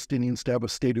the Palestinians to have a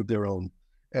state of their own,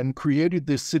 and created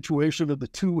this situation of the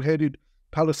two-headed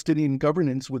Palestinian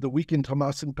governance with a weakened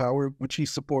Hamas in power, which he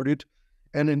supported,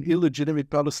 and an illegitimate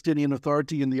Palestinian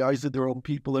Authority in the eyes of their own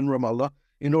people in Ramallah,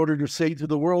 in order to say to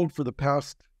the world for the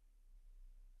past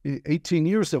 18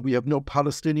 years that we have no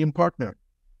Palestinian partner.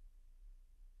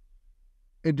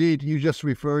 Indeed, you just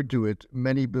referred to it.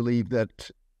 Many believe that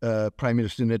Prime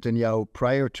Minister Netanyahu,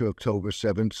 prior to October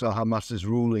 7th, saw Hamas's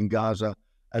rule in Gaza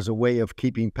as a way of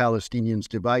keeping Palestinians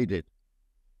divided,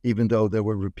 even though there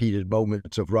were repeated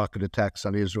moments of rocket attacks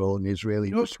on Israel and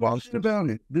Israeli response. No question about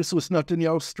it. This was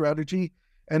Netanyahu's strategy,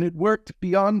 and it worked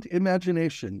beyond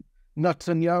imagination.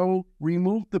 Netanyahu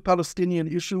removed the Palestinian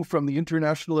issue from the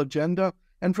international agenda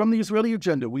and from the Israeli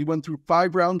agenda. We went through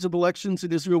 5 rounds of elections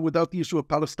in Israel without the issue of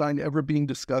Palestine ever being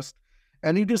discussed.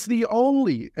 And it is the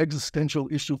only existential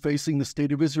issue facing the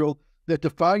state of Israel that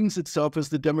defines itself as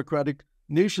the democratic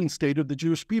nation state of the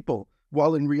Jewish people,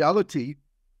 while in reality,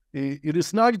 it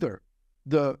is neither.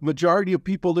 The majority of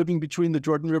people living between the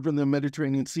Jordan River and the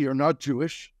Mediterranean Sea are not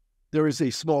Jewish. There is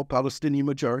a small Palestinian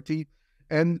majority.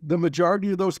 And the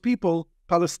majority of those people,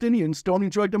 Palestinians, don't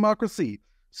enjoy democracy.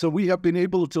 So we have been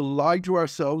able to lie to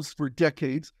ourselves for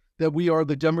decades that we are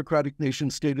the democratic nation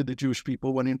state of the Jewish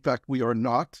people, when in fact we are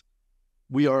not.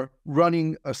 We are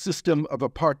running a system of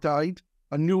apartheid,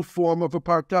 a new form of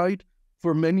apartheid,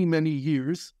 for many, many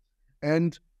years.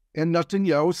 And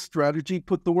Netanyahu's strategy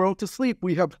put the world to sleep.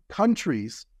 We have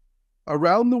countries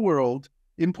around the world,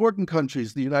 important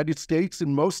countries, the United States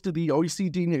and most of the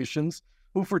OECD nations,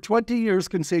 who for 20 years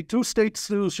can say two-state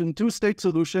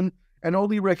solution, and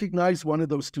only recognize one of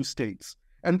those 2 states,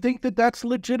 and think that that's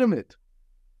legitimate.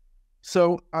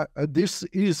 So this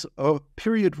is a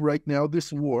period right now,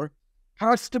 this war,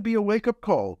 has to be a wake-up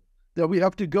call, that we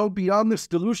have to go beyond this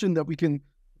delusion that we can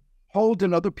hold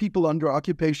another people under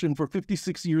occupation for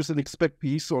 56 years and expect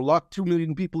peace, or lock 2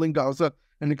 million people in Gaza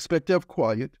and expect to have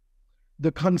quiet.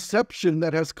 The conception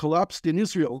that has collapsed in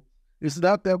Israel is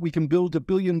not that we can build $1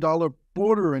 billion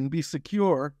border and be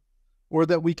secure, or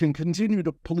that we can continue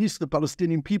to police the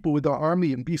Palestinian people with our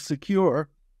army and be secure.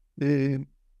 We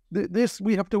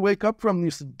have to wake up from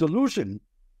this delusion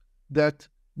that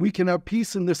we can have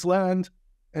peace in this land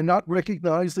and not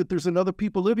recognize that there's another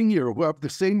people living here who have the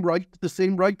same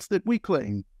rights that we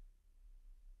claim.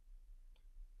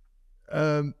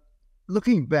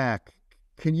 Looking back,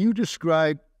 can you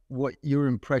describe what your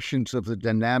impressions of the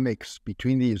dynamics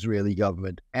between the Israeli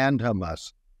government and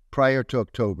Hamas prior to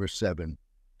October 7,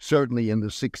 certainly in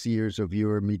the 6 years of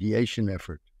your mediation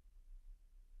effort?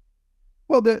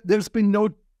 Well, there's been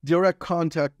no direct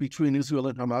contact between Israel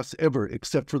and Hamas ever,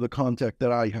 except for the contact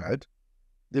that I had.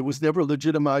 There was never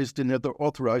legitimized and never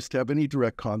authorized to have any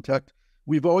direct contact.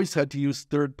 We've always had to use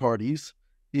third parties.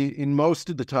 In most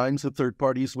of the times, the third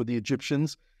parties were the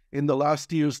Egyptians. In the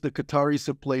last years, the Qataris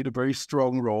have played a very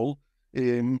strong role.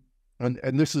 And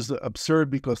this is absurd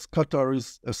because Qatar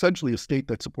is essentially a state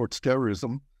that supports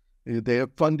terrorism. They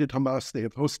have funded Hamas. They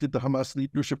have hosted the Hamas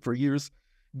leadership for years.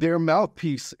 Their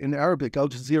mouthpiece in Arabic, Al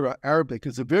Jazeera Arabic,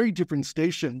 is a very different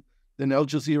station than Al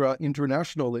Jazeera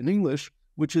International in English,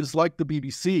 which is like the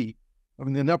BBC. I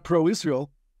mean, they're not pro-Israel,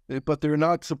 but they're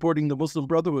not supporting the Muslim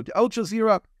Brotherhood. Al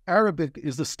Jazeera Arabic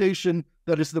is the station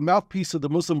that is the mouthpiece of the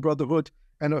Muslim Brotherhood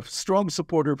and a strong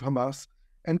supporter of Hamas.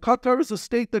 And Qatar is a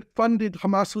state that funded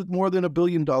Hamas with more than $1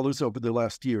 billion over the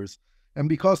last years. And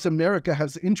because America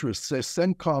has interests, as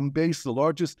CENTCOM base, the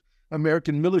largest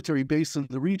American military base in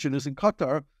the region, is in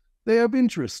Qatar, they have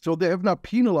interests. So they have not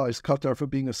penalized Qatar for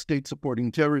being a state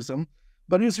supporting terrorism.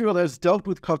 But Israel has dealt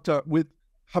with Qatar, with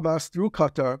Hamas through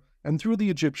Qatar and through the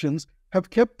Egyptians, have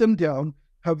kept them down,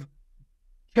 have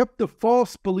kept the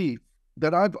false belief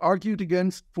that I've argued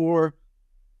against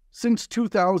since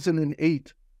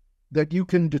 2008, that you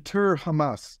can deter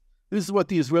Hamas. This is what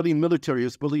the Israeli military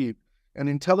has believed. And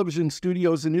in television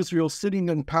studios in Israel, sitting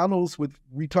in panels with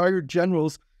retired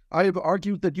generals, I have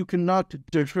argued that you cannot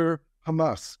deter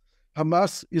Hamas.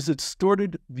 Hamas is a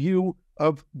distorted view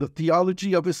of the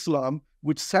theology of Islam,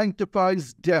 which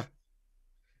sanctifies death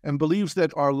and believes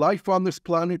that our life on this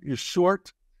planet is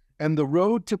short, and the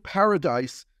road to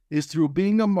paradise is through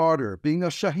being a martyr, being a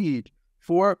shaheed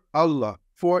for Allah,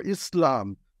 for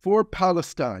Islam, for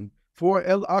Palestine, for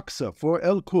Al-Aqsa, for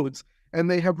Al-Quds. And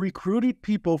they have recruited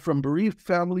people from bereaved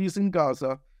families in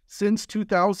Gaza since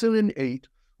 2008,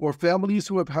 or families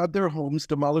who have had their homes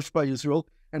demolished by Israel,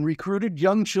 and recruited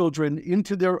young children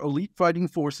into their elite fighting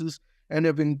forces and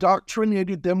have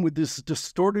indoctrinated them with this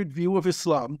distorted view of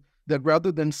Islam that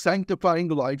rather than sanctifying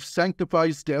life,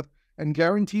 sanctifies death and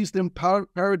guarantees them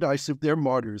paradise if they're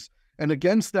martyrs. And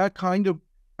against that kind of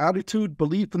attitude,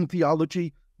 belief, and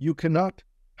theology, you cannot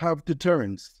have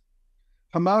deterrence.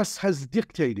 Hamas has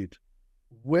dictated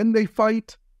when they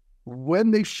fight,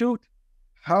 when they shoot,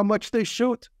 how much they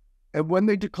shoot, and when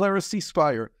they declare a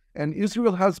ceasefire. And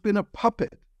Israel has been a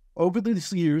puppet over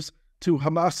these years to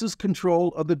Hamas's control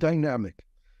of the dynamic.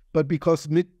 But because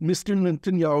Mr.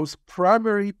 Netanyahu's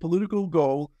primary political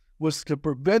goal was to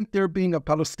prevent there being a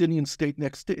Palestinian state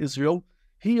next to Israel.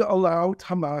 He allowed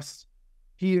Hamas,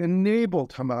 he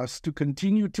enabled Hamas to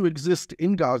continue to exist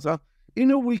in Gaza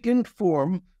in a weakened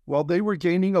form while they were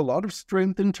gaining a lot of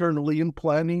strength internally and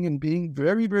planning and being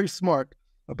very, very smart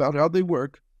about how they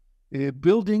work,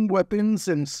 building weapons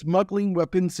and smuggling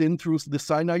weapons in through the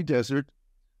Sinai Desert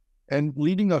and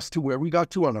leading us to where we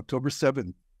got to on October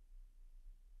 7th.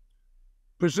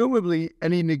 Presumably,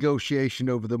 any negotiation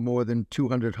over the more than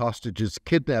 200 hostages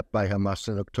kidnapped by Hamas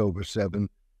on October 7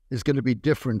 is going to be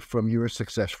different from your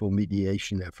successful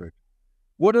mediation effort.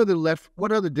 What are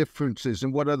the differences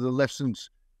and what are the lessons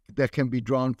that can be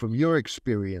drawn from your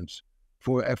experience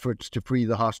for efforts to free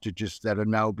the hostages that are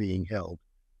now being held?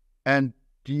 And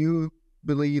do you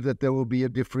believe that there will be a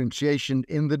differentiation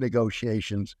in the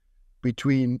negotiations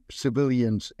between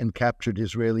civilians and captured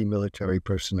Israeli military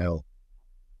personnel?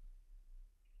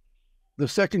 The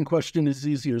second question is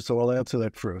easier, so I'll answer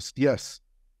that first. Yes,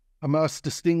 Hamas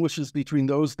distinguishes between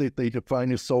those that they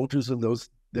define as soldiers and those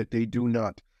that they do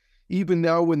not. Even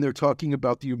now, when they're talking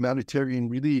about the humanitarian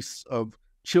release of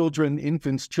children,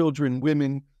 infants, children,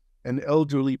 women, and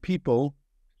elderly people,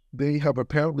 they have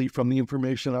apparently, from the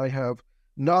information I have,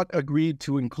 not agreed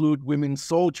to include women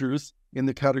soldiers in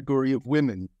the category of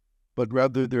women, but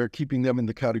rather they're keeping them in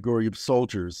the category of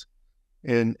soldiers.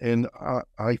 And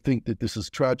I think that this is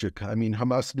tragic. I mean,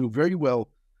 Hamas knew very well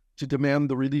to demand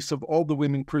the release of all the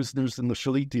women prisoners in the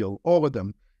Shalitt deal, all of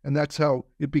them. And that's how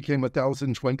it became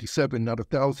 1,027, not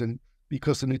 1,000,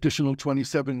 because an additional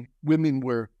 27 women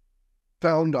were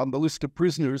found on the list of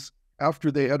prisoners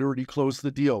after they had already closed the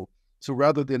deal. So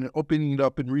rather than opening it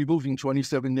up and removing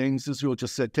 27 names, Israel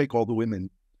just said, take all the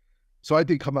women. So I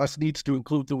think Hamas needs to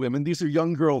include the women. These are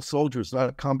young girl soldiers,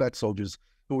 not combat soldiers,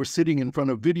 who are sitting in front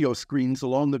of video screens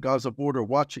along the Gaza border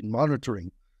watching,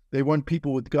 monitoring. They want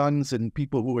people with guns and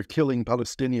people who are killing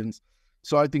Palestinians.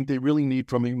 So I think they really need,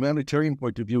 from a humanitarian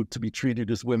point of view, to be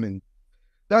treated as women.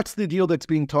 That's the deal that's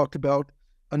being talked about.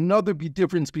 Another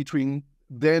difference between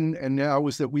then and now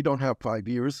is that we don't have 5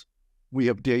 years. We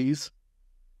have days.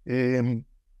 The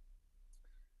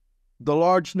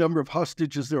large number of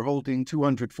hostages they're holding,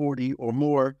 240 or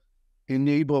more,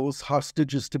 enables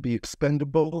hostages to be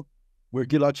expendable, where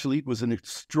Gilad Shalitt was an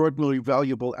extraordinarily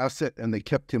valuable asset and they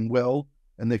kept him well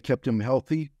and they kept him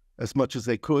healthy as much as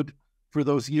they could. For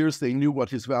those years, they knew what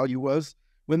his value was.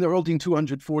 When they're holding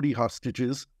 240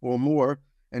 hostages or more,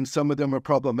 and some of them are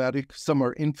problematic, some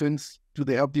are infants, do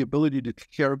they have the ability to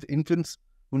take care of infants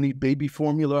who need baby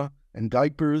formula and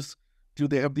diapers? Do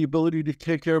they have the ability to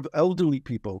take care of elderly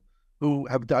people who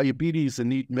have diabetes and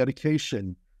need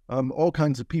medication? All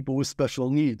kinds of people with special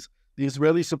needs. The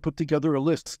Israelis have put together a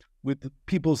list with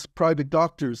people's private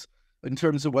doctors in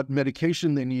terms of what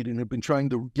medication they need and have been trying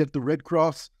to get the Red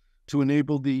Cross to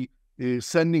enable the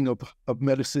sending of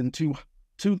medicine to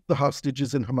the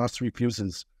hostages, and Hamas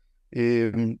refuses.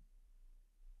 To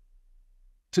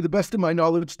the best of my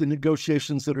knowledge, the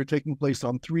negotiations that are taking place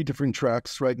on 3 different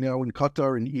tracks right now in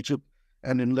Qatar, in Egypt,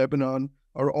 and in Lebanon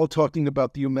are all talking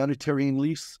about the humanitarian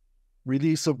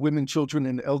release of women, children,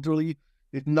 and elderly.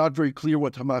 It's not very clear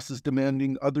what Hamas is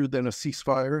demanding other than a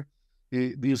ceasefire.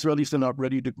 The Israelis are not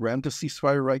ready to grant a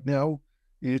ceasefire right now.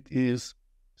 It is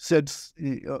said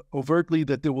overtly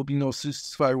that there will be no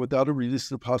ceasefire without a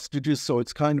release of hostages, so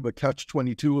it's kind of a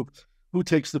catch-22 of who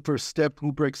takes the first step,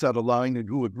 who breaks out a line, and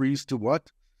who agrees to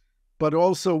what. But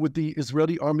also with the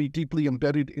Israeli army deeply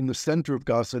embedded in the center of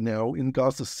Gaza now, in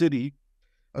Gaza City,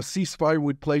 a ceasefire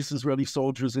would place Israeli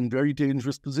soldiers in very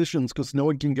dangerous positions because no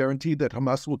one can guarantee that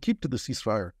Hamas will keep to the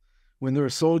ceasefire. When there are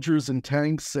soldiers and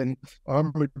tanks and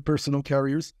armored personnel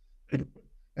carriers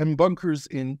and bunkers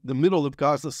in the middle of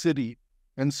Gaza City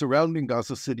and surrounding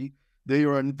Gaza City, they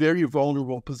are in very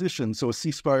vulnerable positions. So a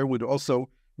ceasefire would also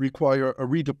require a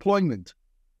redeployment,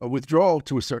 a withdrawal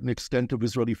to a certain extent of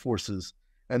Israeli forces.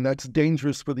 And that's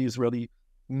dangerous for the Israeli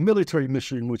military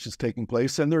mission which is taking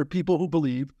place. And there are people who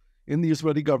believe in the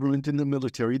Israeli government, in the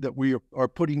military, that we are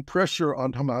putting pressure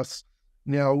on Hamas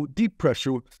now, deep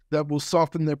pressure, that will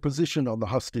soften their position on the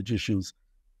hostage issues.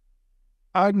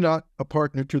 I'm not a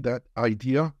partner to that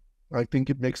idea. I think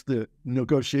it makes the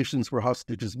negotiations for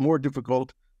hostages more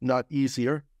difficult, not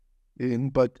easier.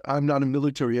 But I'm not a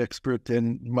military expert,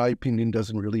 and my opinion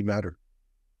doesn't really matter.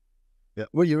 Yeah,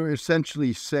 what you're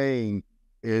essentially saying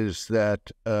is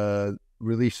that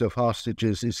release of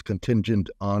hostages is contingent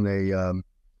on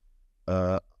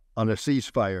a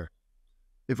ceasefire.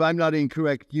 If I'm not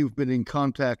incorrect, you've been in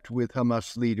contact with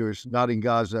Hamas leaders, not in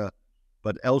Gaza,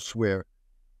 but elsewhere,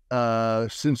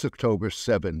 since October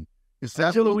 7. Is that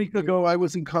Until a week ago, I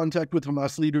was in contact with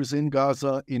Hamas leaders in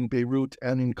Gaza, in Beirut,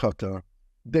 and in Qatar.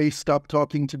 They stopped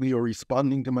talking to me or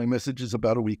responding to my messages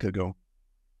about a week ago.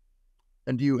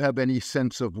 And do you have any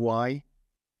sense of why?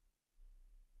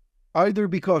 Either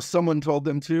because someone told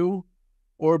them to,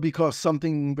 or because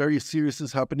something very serious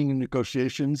is happening in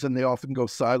negotiations and they often go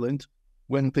silent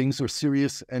when things are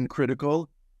serious and critical,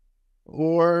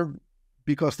 or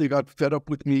because they got fed up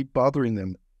with me bothering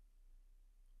them.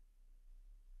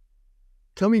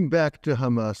 Coming back to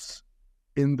Hamas,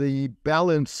 in the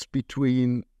balance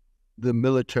between the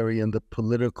military and the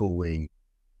political wing,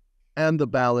 and the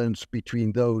balance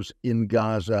between those in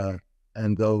Gaza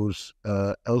and those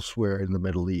elsewhere in the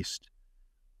Middle East,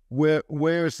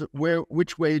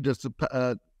 which way does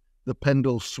the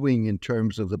pendulum swing in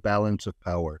terms of the balance of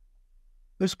power?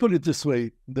 Let's put it this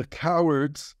way: the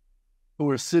cowards who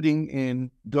are sitting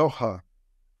in Doha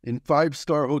in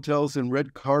 5-star hotels and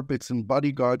red carpets and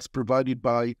bodyguards provided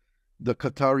by the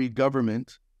Qatari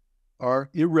government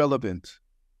are irrelevant,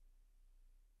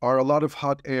 are a lot of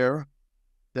hot air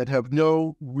that have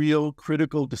no real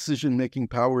critical decision-making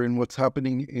power in what's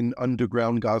happening in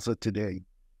underground Gaza today.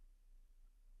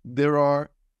 There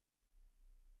are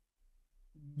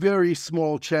very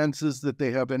small chances that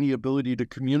they have any ability to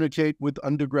communicate with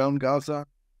underground Gaza.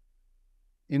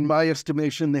 In my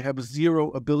estimation, they have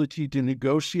zero ability to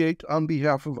negotiate on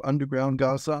behalf of underground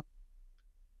Gaza.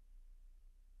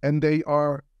 And they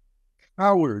are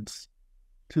cowards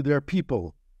to their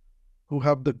people who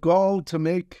have the gall to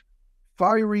make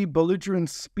fiery, belligerent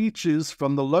speeches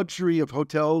from the luxury of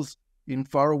hotels in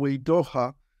faraway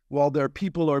Doha while their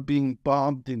people are being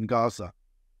bombed in Gaza.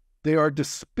 They are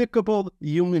despicable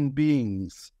human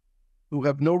beings who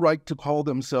have no right to call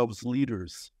themselves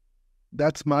leaders.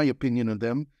 That's my opinion of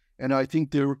them, and I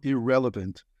think they're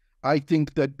irrelevant. I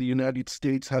think that the United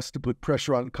States has to put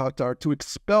pressure on Qatar to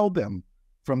expel them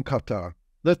from Qatar.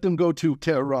 Let them go to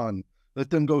Tehran. Let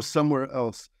them go somewhere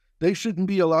else. They shouldn't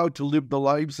be allowed to live the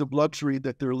lives of luxury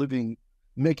that they're living,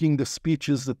 making the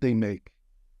speeches that they make.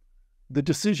 The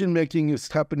decision-making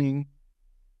is happening,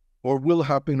 or will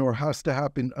happen, or has to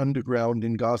happen underground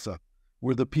in Gaza,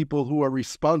 where the people who are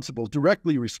responsible,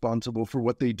 directly responsible for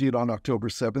what they did on October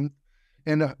 7th,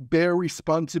 and bear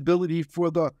responsibility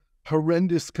for the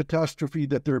horrendous catastrophe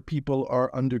that their people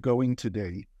are undergoing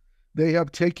today. They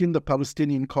have taken the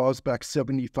Palestinian cause back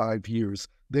 75 years.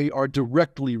 They are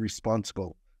directly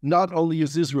responsible. Not only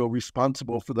is Israel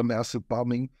responsible for the massive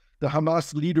bombing, the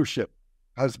Hamas leadership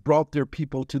has brought their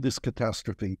people to this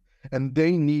catastrophe, and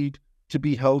they need to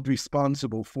be held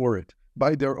responsible for it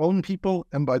by their own people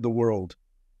and by the world.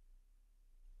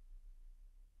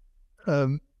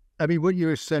 I mean, what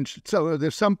you're essentially... So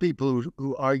there's some people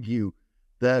who argue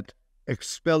that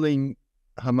expelling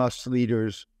Hamas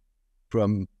leaders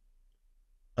from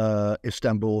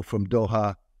Istanbul, from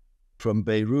Doha, from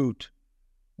Beirut,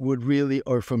 would really,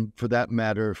 or from, for that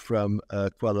matter, from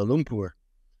Kuala Lumpur,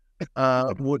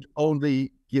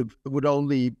 would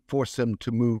only force them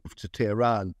to move to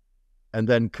Tehran, and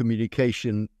then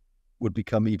communication would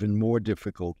become even more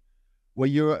difficult. What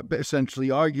you're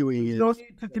essentially arguing is that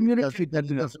it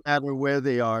doesn't matter where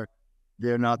they are,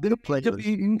 they're not the players. They need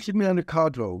to be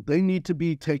incommunicado. They need to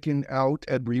be taken out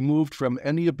and removed from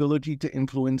any ability to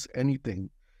influence anything.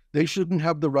 They shouldn't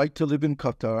have the right to live in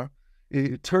Qatar.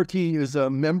 Turkey is a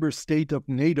member state of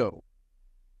NATO,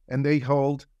 and they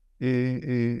hold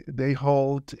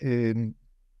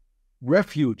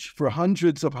refuge for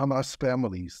hundreds of Hamas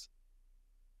families.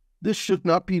 This should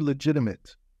not be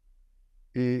legitimate.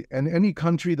 And any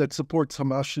country that supports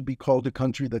Hamas should be called a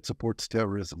country that supports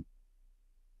terrorism.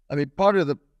 I mean, part of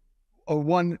the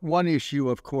one issue,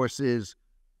 of course, is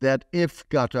that if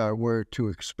Qatar were to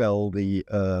expel the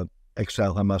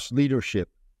exile Hamas leadership,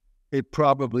 it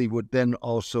probably would then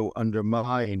also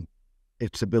undermine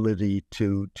its ability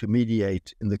to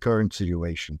mediate in the current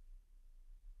situation.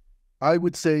 I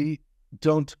would say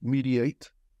don't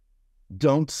mediate,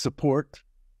 don't support,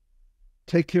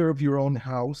 take care of your own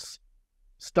house,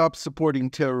 stop supporting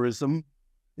terrorism.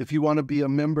 If you want to be a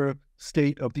member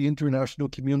state of the international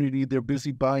community, they're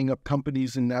busy buying up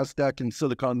companies in NASDAQ and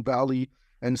Silicon Valley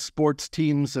and sports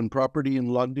teams and property in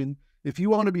London. If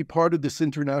you want to be part of this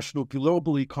international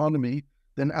global economy,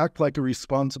 then act like a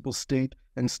responsible state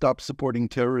and stop supporting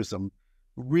terrorism.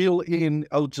 Reel in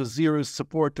Al Jazeera's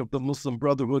support of the Muslim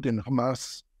Brotherhood and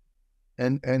Hamas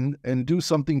and do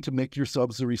something to make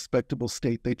yourselves a respectable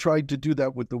state. They tried to do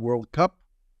that with the World Cup.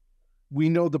 We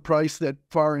know the price that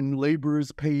foreign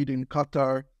laborers paid in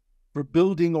Qatar for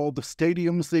building all the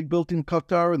stadiums they built in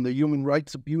Qatar and the human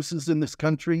rights abuses in this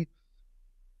country.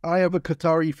 I have a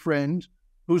Qatari friend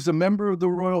who's a member of the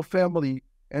royal family,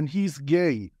 and he's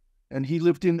gay, and he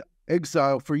lived in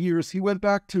exile for years. He went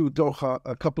back to Doha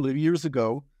a couple of years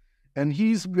ago, and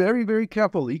he's very, very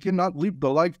careful. He cannot live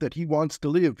the life that he wants to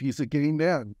live. He's a gay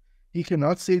man. He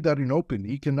cannot say that in open.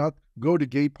 He cannot go to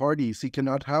gay parties. He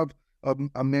cannot have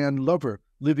a man lover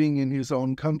living in his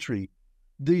own country.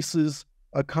 This is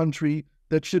a country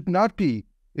that should not be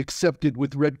accepted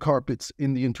with red carpets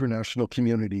in the international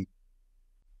community.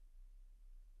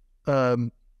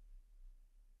 In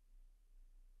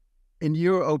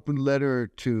your open letter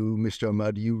to Mr.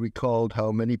 Ahmad, you recalled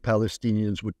how many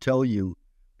Palestinians would tell you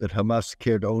that Hamas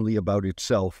cared only about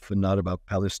itself and not about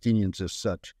Palestinians as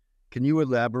such. Can you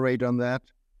elaborate on that?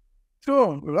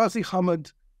 Sure. Razi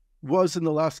Hamad was in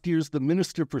the last years the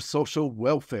Minister for Social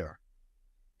Welfare.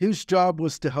 His job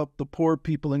was to help the poor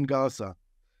people in Gaza.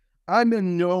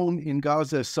 I'm known in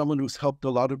Gaza as someone who's helped a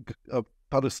lot of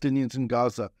Palestinians in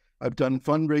Gaza. I've done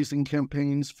fundraising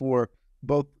campaigns for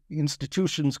both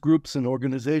institutions, groups, and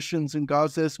organizations in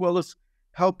Gaza, as well as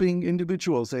helping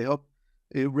individuals. I help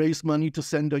raise money to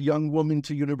send a young woman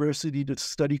to university to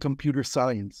study computer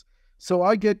science. So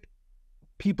I get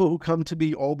people who come to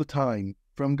me all the time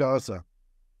from Gaza.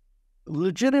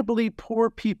 Legitimately poor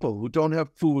people who don't have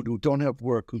food, who don't have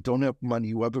work, who don't have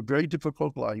money, who have a very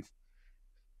difficult life.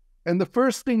 And the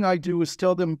first thing I do is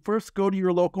tell them, first go to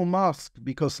your local mosque,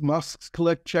 because mosques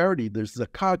collect charity. There's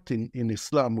zakat in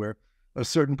Islam, where a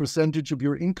certain percentage of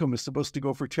your income is supposed to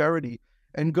go for charity.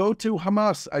 And go to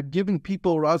Hamas. I've given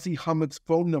people Razi Hamad's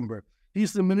phone number.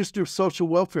 He's the Minister of Social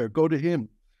Welfare. Go to him.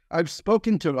 I've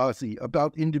spoken to Razi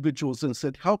about individuals and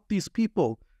said, help these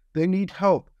people. They need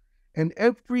help. And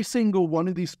every single one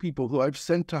of these people who I've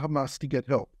sent to Hamas to get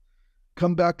help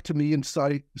come back to me and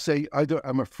say either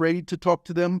I'm afraid to talk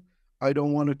to them, I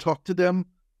don't want to talk to them,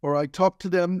 or I talk to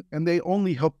them and they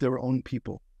only help their own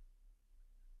people.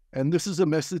 And this is a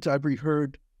message I've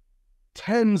reheard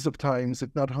tens of times, if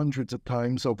not hundreds of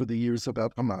times over the years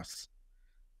about Hamas.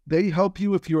 They help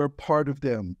you if you're a part of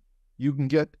them. You can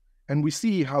get, and we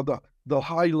see how the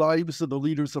high lives of the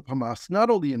leaders of Hamas, not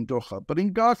only in Doha, but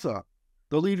in Gaza,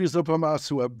 the leaders of Hamas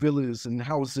who have villas and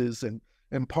houses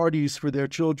and parties for their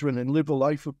children and live a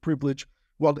life of privilege,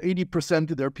 while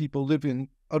 80% of their people live in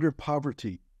utter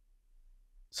poverty.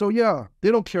 So yeah,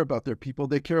 they don't care about their people,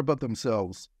 they care about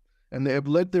themselves. And they have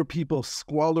led their people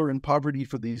squalor and poverty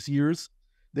for these years.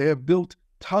 They have built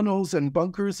tunnels and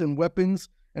bunkers and weapons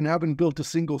and haven't built a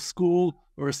single school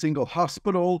or a single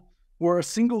hospital or a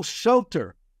single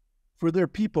shelter for their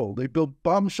people. They built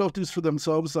bomb shelters for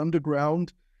themselves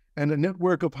underground and a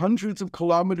network of hundreds of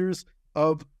kilometers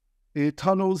of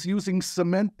tunnels using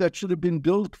cement that should have been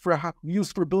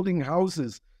used for building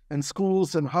houses and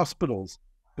schools and hospitals.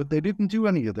 But they didn't do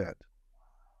any of that.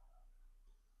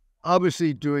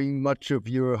 Obviously, during much of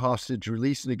your hostage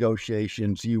release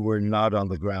negotiations, you were not on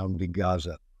the ground in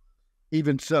Gaza.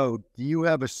 Even so, do you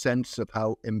have a sense of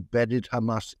how embedded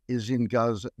Hamas is in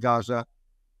Gaza?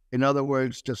 In other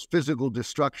words, does physical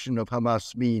destruction of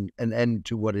Hamas mean an end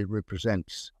to what it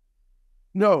represents?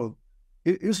 No.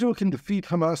 Israel can defeat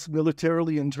Hamas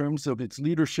militarily in terms of its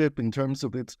leadership, in terms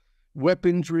of its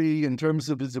weaponry, in terms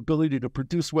of its ability to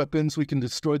produce weapons. We can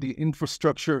destroy the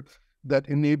infrastructure that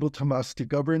enabled Hamas to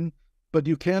govern, but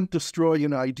you can't destroy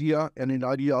an idea and an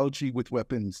ideology with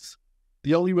weapons.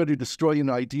 The only way to destroy an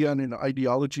idea and an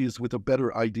ideology is with a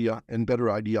better idea and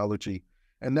better ideology.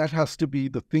 And that has to be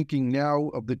the thinking now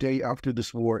of the day after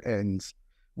this war ends.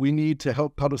 We need to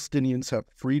help Palestinians have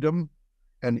freedom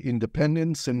and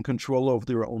independence and control over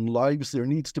their own lives. There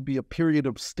needs to be a period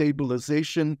of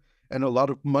stabilization and a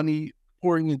lot of money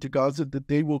pouring into Gaza that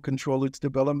they will control its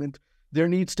development. There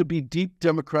needs to be deep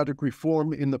democratic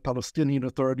reform in the Palestinian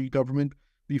Authority government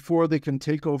before they can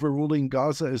take over ruling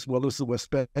Gaza as well as the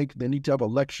West Bank. They need to have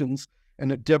elections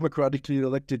and a democratically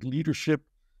elected leadership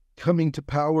coming to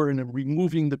power and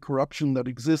removing the corruption that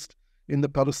exists in the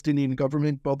Palestinian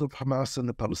government, both of Hamas and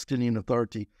the Palestinian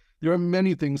Authority. There are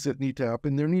many things that need to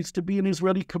happen. There needs to be an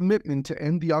Israeli commitment to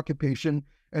end the occupation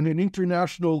and an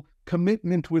international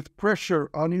commitment with pressure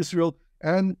on Israel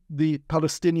and the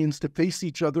Palestinians to face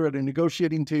each other at a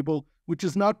negotiating table, which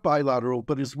is not bilateral,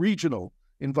 but is regional,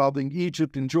 involving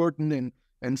Egypt and Jordan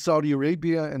and Saudi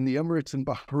Arabia and the Emirates and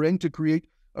Bahrain, to create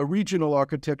a regional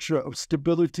architecture of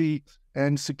stability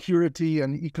and security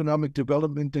and economic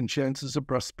development and chances of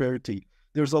prosperity.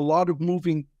 There's a lot of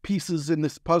moving pieces in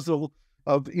this puzzle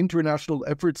of international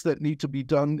efforts that need to be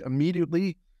done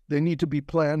immediately. They need to be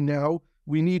planned now.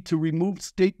 We need to remove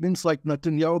statements like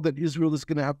Netanyahu that Israel is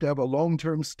going to have a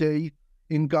long-term stay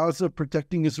in Gaza,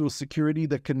 protecting Israel's security.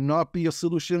 That cannot be a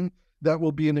solution. That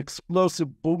will be an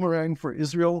explosive boomerang for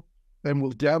Israel and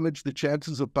will damage the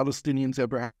chances of Palestinians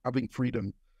ever having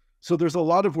freedom. So there's a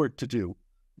lot of work to do.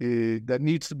 that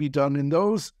needs to be done, and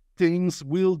those things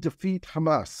will defeat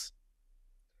Hamas.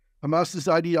 Hamas's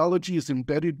ideology is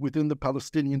embedded within the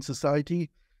Palestinian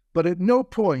society, but at no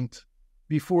point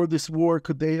before this war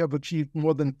could they have achieved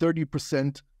more than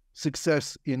 30%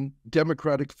 success in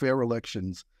democratic, fair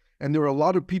elections. And there are a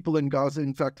lot of people in Gaza.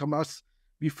 In fact, Hamas,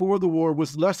 before the war,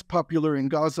 was less popular in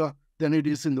Gaza than it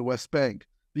is in the West Bank,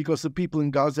 because the people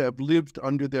in Gaza have lived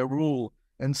under their rule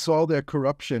and saw their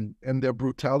corruption and their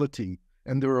brutality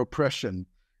and their oppression.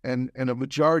 And a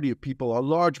majority of people, a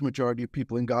large majority of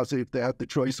people in Gaza, if they had the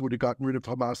choice, would have gotten rid of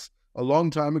Hamas a long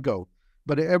time ago.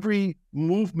 But every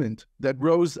movement that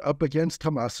rose up against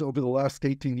Hamas over the last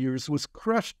 18 years was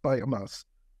crushed by Hamas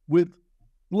with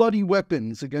bloody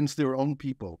weapons against their own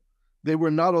people. They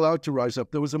were not allowed to rise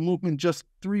up. There was a movement just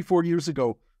 3-4 years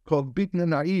ago called Bitna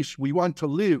Naish, we want to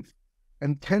live.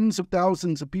 And tens of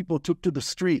thousands of people took to the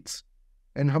streets.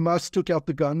 And Hamas took out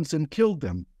the guns and killed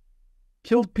them.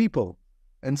 Killed people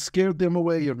and scared them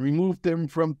away and removed them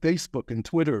from Facebook and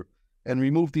Twitter and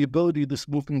removed the ability of this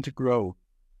movement to grow.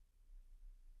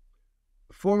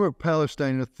 Former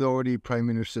Palestinian Authority Prime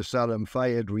Minister Salam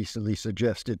Fayyad recently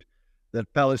suggested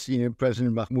that Palestinian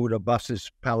President Mahmoud Abbas's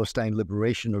Palestine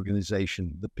Liberation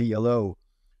Organization, the PLO,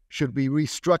 should be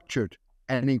restructured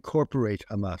and incorporate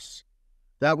Hamas.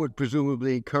 That would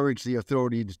presumably encourage the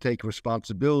authority to take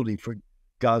responsibility for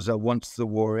Gaza once the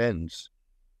war ends.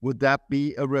 Would that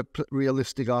be a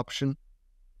realistic option?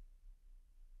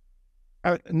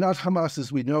 Not Hamas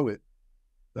as we know it.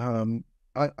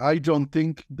 I don't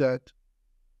think that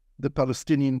the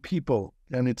Palestinian people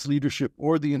and its leadership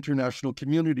or the international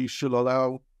community should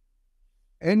allow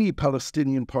any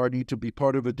Palestinian party to be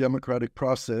part of a democratic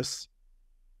process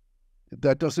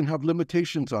that doesn't have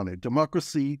limitations on it.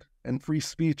 Democracy and free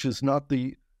speech is not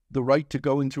the right to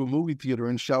go into a movie theater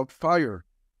and shout fire.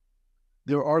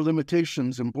 There are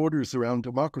limitations and borders around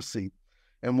democracy.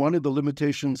 And one of the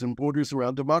limitations and borders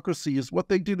around democracy is what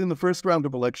they did in the first round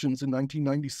of elections in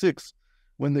 1996,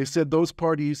 when they said those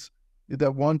parties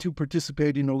that want to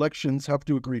participate in elections have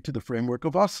to agree to the framework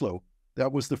of Oslo.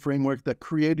 That was the framework that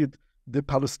created the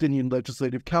Palestinian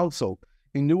Legislative Council.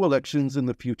 In new elections in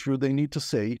the future, they need to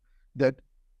say that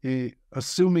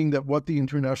assuming that what the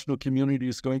international community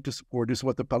is going to support is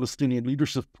what the Palestinian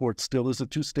leadership supports still is a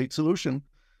two-state solution,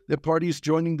 that parties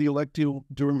joining the electoral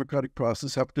democratic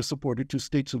process have to support a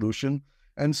two-state solution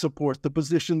and support the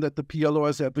position that the PLO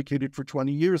has advocated for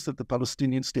 20 years, that the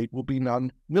Palestinian state will be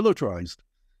non-militarized.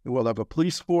 It will have a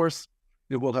police force,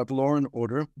 it will have law and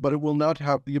order, but it will not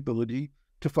have the ability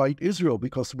to fight Israel,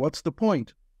 because what's the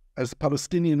point? As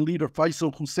Palestinian leader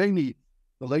Faisal Husseini,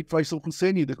 the late Faisal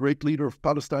Husseini, the great leader of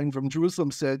Palestine from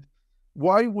Jerusalem, said,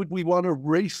 why would we want to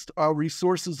waste our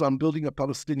resources on building a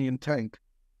Palestinian tank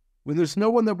when there's no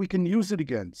one that we can use it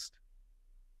against?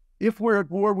 If we're at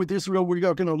war with Israel, we're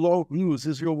not going to lose.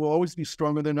 Israel will always be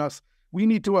stronger than us. We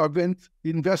need to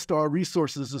invest our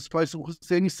resources, as Faisal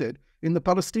Husseini said, in the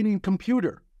Palestinian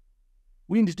computer.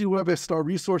 We need to invest our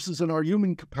resources in our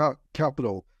human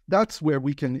capital. That's where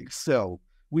we can excel.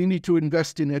 We need to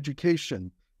invest in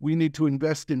education. We need to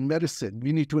invest in medicine.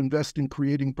 We need to invest in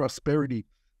creating prosperity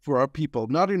for our people,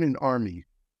 not in an army.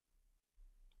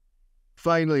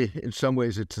 Finally, in some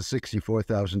ways, it's a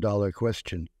 $64,000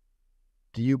 question.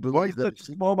 Do you believe that such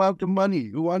a small amount of money?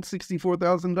 Who wants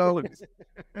 $64,000?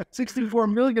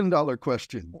 $64 million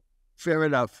question. Fair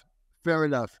enough. Fair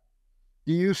enough.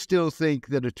 Do you still think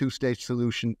that a two-state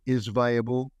solution is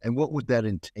viable? And what would that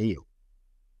entail?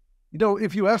 You know,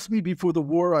 if you asked me before the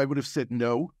war, I would have said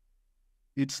no.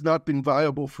 It's not been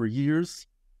viable for years.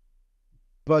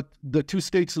 But the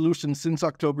two-state solution since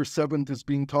October 7th is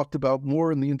being talked about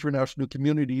more in the international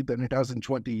community than it has in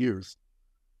 20 years.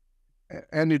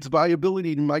 And its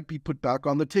viability might be put back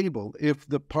on the table if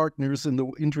the partners in the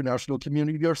international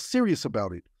community are serious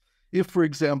about it. If, for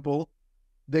example,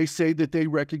 they say that they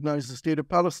recognize the state of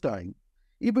Palestine.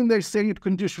 Even they say it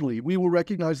conditionally. We will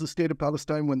recognize the state of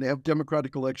Palestine when they have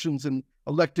democratic elections and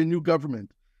elect a new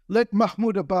government. Let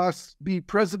Mahmoud Abbas be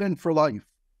president for life.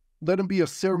 Let him be a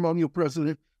ceremonial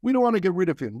president. We don't want to get rid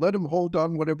of him. Let him hold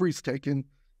on whatever he's taken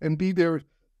and be there.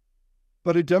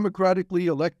 But a democratically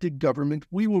elected government,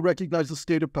 we will recognize the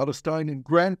state of Palestine and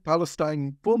grant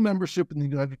Palestine full membership in the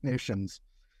United Nations.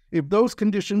 If those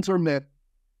conditions are met,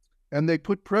 and they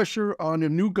put pressure on a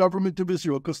new government of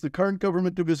Israel, because the current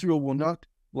government of Israel will not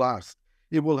last.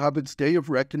 It will have its day of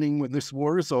reckoning when this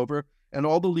war is over, and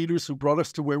all the leaders who brought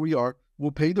us to where we are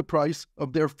will pay the price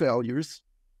of their failures.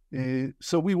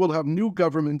 So we will have new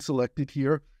governments elected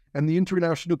here, and the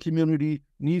international community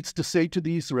needs to say to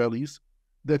the Israelis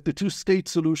that the two-state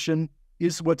solution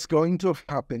is what's going to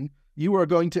happen, You are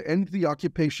going to end the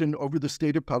occupation over the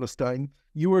state of Palestine.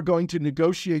 You are going to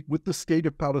negotiate with the state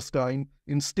of Palestine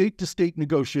in state-to-state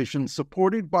negotiations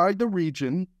supported by the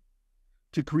region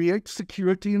to create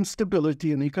security and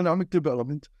stability and economic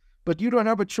development, but you don't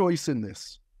have a choice in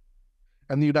this.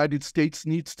 And the United States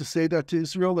needs to say that to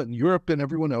Israel, and Europe and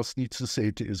everyone else needs to say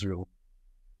it to Israel.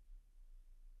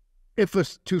 If a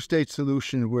two-state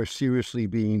solution were seriously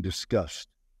being discussed,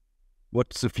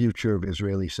 what's the future of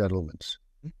Israeli settlements?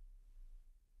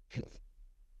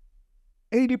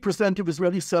 80% of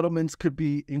Israeli settlements could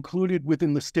be included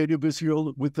within the State of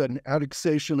Israel with an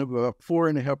annexation of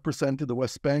 4.5% of the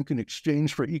West Bank in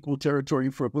exchange for equal territory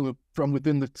from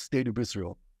within the State of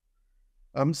Israel.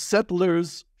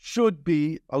 Settlers should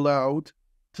be allowed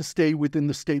to stay within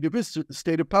the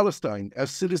state of Palestine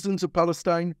as citizens of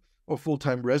Palestine or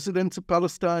full-time residents of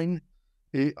Palestine,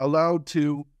 allowed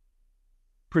to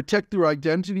protect their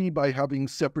identity by having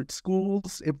separate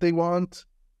schools if they want,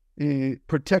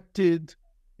 protected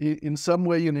in some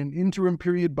way in an interim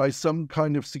period by some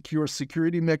kind of secure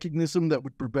security mechanism that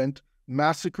would prevent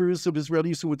massacres of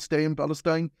Israelis who would stay in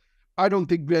Palestine. I don't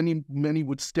think many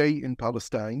would stay in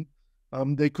Palestine.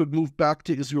 They could move back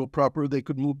to Israel proper. They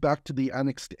could move back to the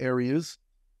annexed areas.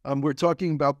 We're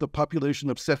talking about the population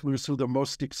of settlers who are the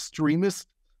most extremist,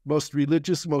 most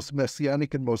religious, most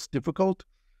messianic, and most difficult.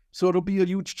 So it'll be a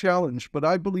huge challenge. But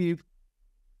I believe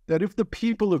that if the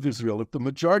people of Israel, if the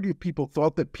majority of people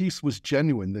thought that peace was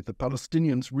genuine, that the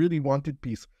Palestinians really wanted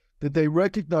peace, that they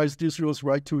recognized Israel's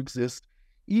right to exist,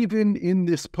 even in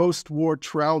this post-war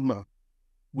trauma,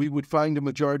 we would find a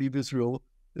majority of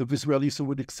Israelis who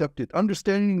would accept it,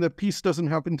 understanding that peace doesn't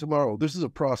happen tomorrow. This is a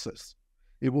process.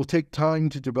 It will take time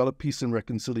to develop peace and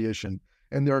reconciliation,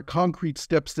 and there are concrete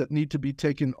steps that need to be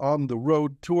taken on the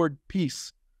road toward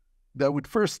peace that would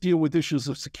first deal with issues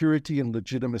of security and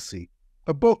legitimacy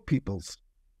of both peoples.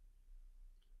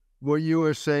 What you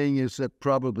are saying is that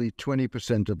probably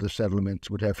 20% of the settlements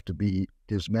would have to be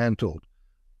dismantled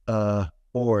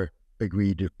or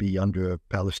agreed to be under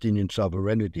Palestinian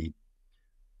sovereignty.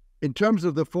 In terms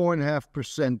of the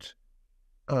 4.5%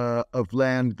 of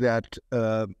land that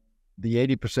the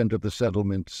 80% of the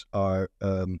settlements are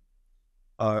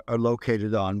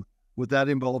located on, would that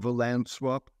involve a land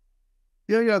swap?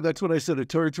 Yeah, that's what I said, a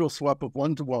territorial swap of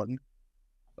 1-to-1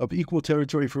 of equal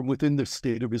territory from within the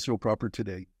state of Israel proper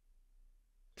today.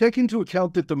 Take into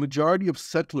account that the majority of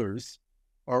settlers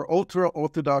are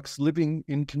ultra-Orthodox living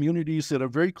in communities that are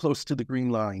very close to the Green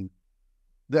Line.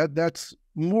 That's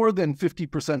more than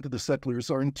 50% of the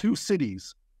settlers are in 2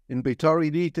 cities, in Beitar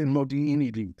Illit and Modi'in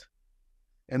Illit.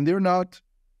 And they're not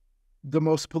the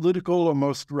most political or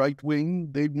most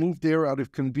right-wing. They've moved there out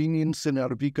of convenience and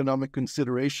out of economic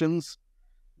considerations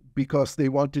because they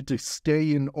wanted to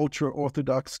stay in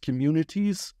ultra-Orthodox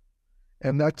communities,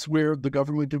 and that's where the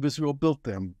government of Israel built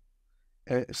them.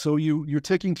 So you're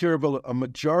taking care of a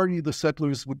majority of the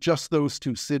settlers with just those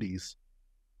 2 cities.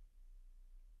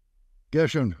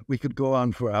 Gershon, we could go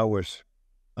on for hours.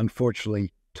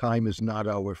 Unfortunately, time is not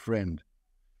our friend.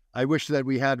 I wish that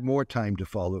we had more time to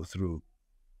follow through.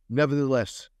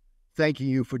 Nevertheless, thank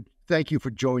you for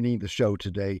joining the show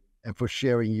today and for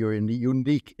sharing your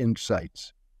unique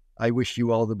insights. I wish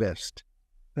you all the best.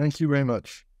 Thank you very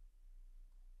much.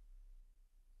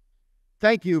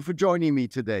 Thank you for joining me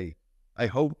today. I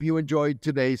hope you enjoyed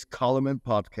today's column and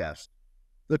podcast.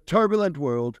 The Turbulent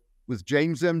World with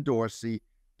James M. Dorsey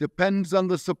depends on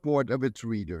the support of its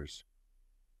readers.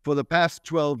 For the past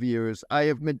 12 years, I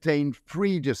have maintained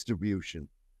free distribution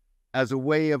as a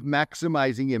way of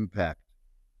maximizing impact.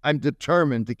 I'm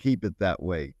determined to keep it that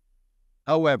way.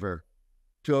 However,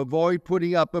 to avoid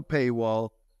putting up a paywall,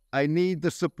 I need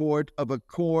the support of a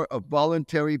core of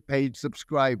voluntary paid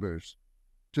subscribers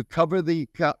to cover the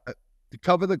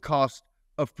cost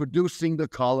of producing the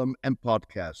column and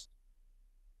podcast.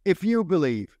 If you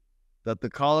believe that the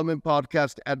column and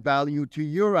podcast add value to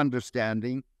your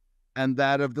understanding and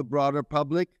that of the broader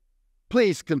public,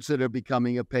 please consider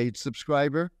becoming a paid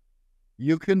subscriber.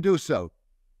 You can do so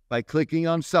by clicking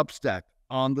on Substack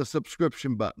on the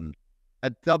subscription button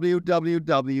at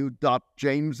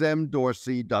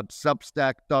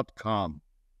www.jamesmdorsey.substack.com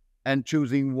and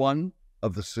choosing one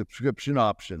of the subscription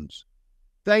options.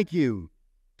 Thank you.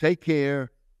 Take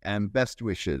care and best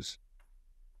wishes.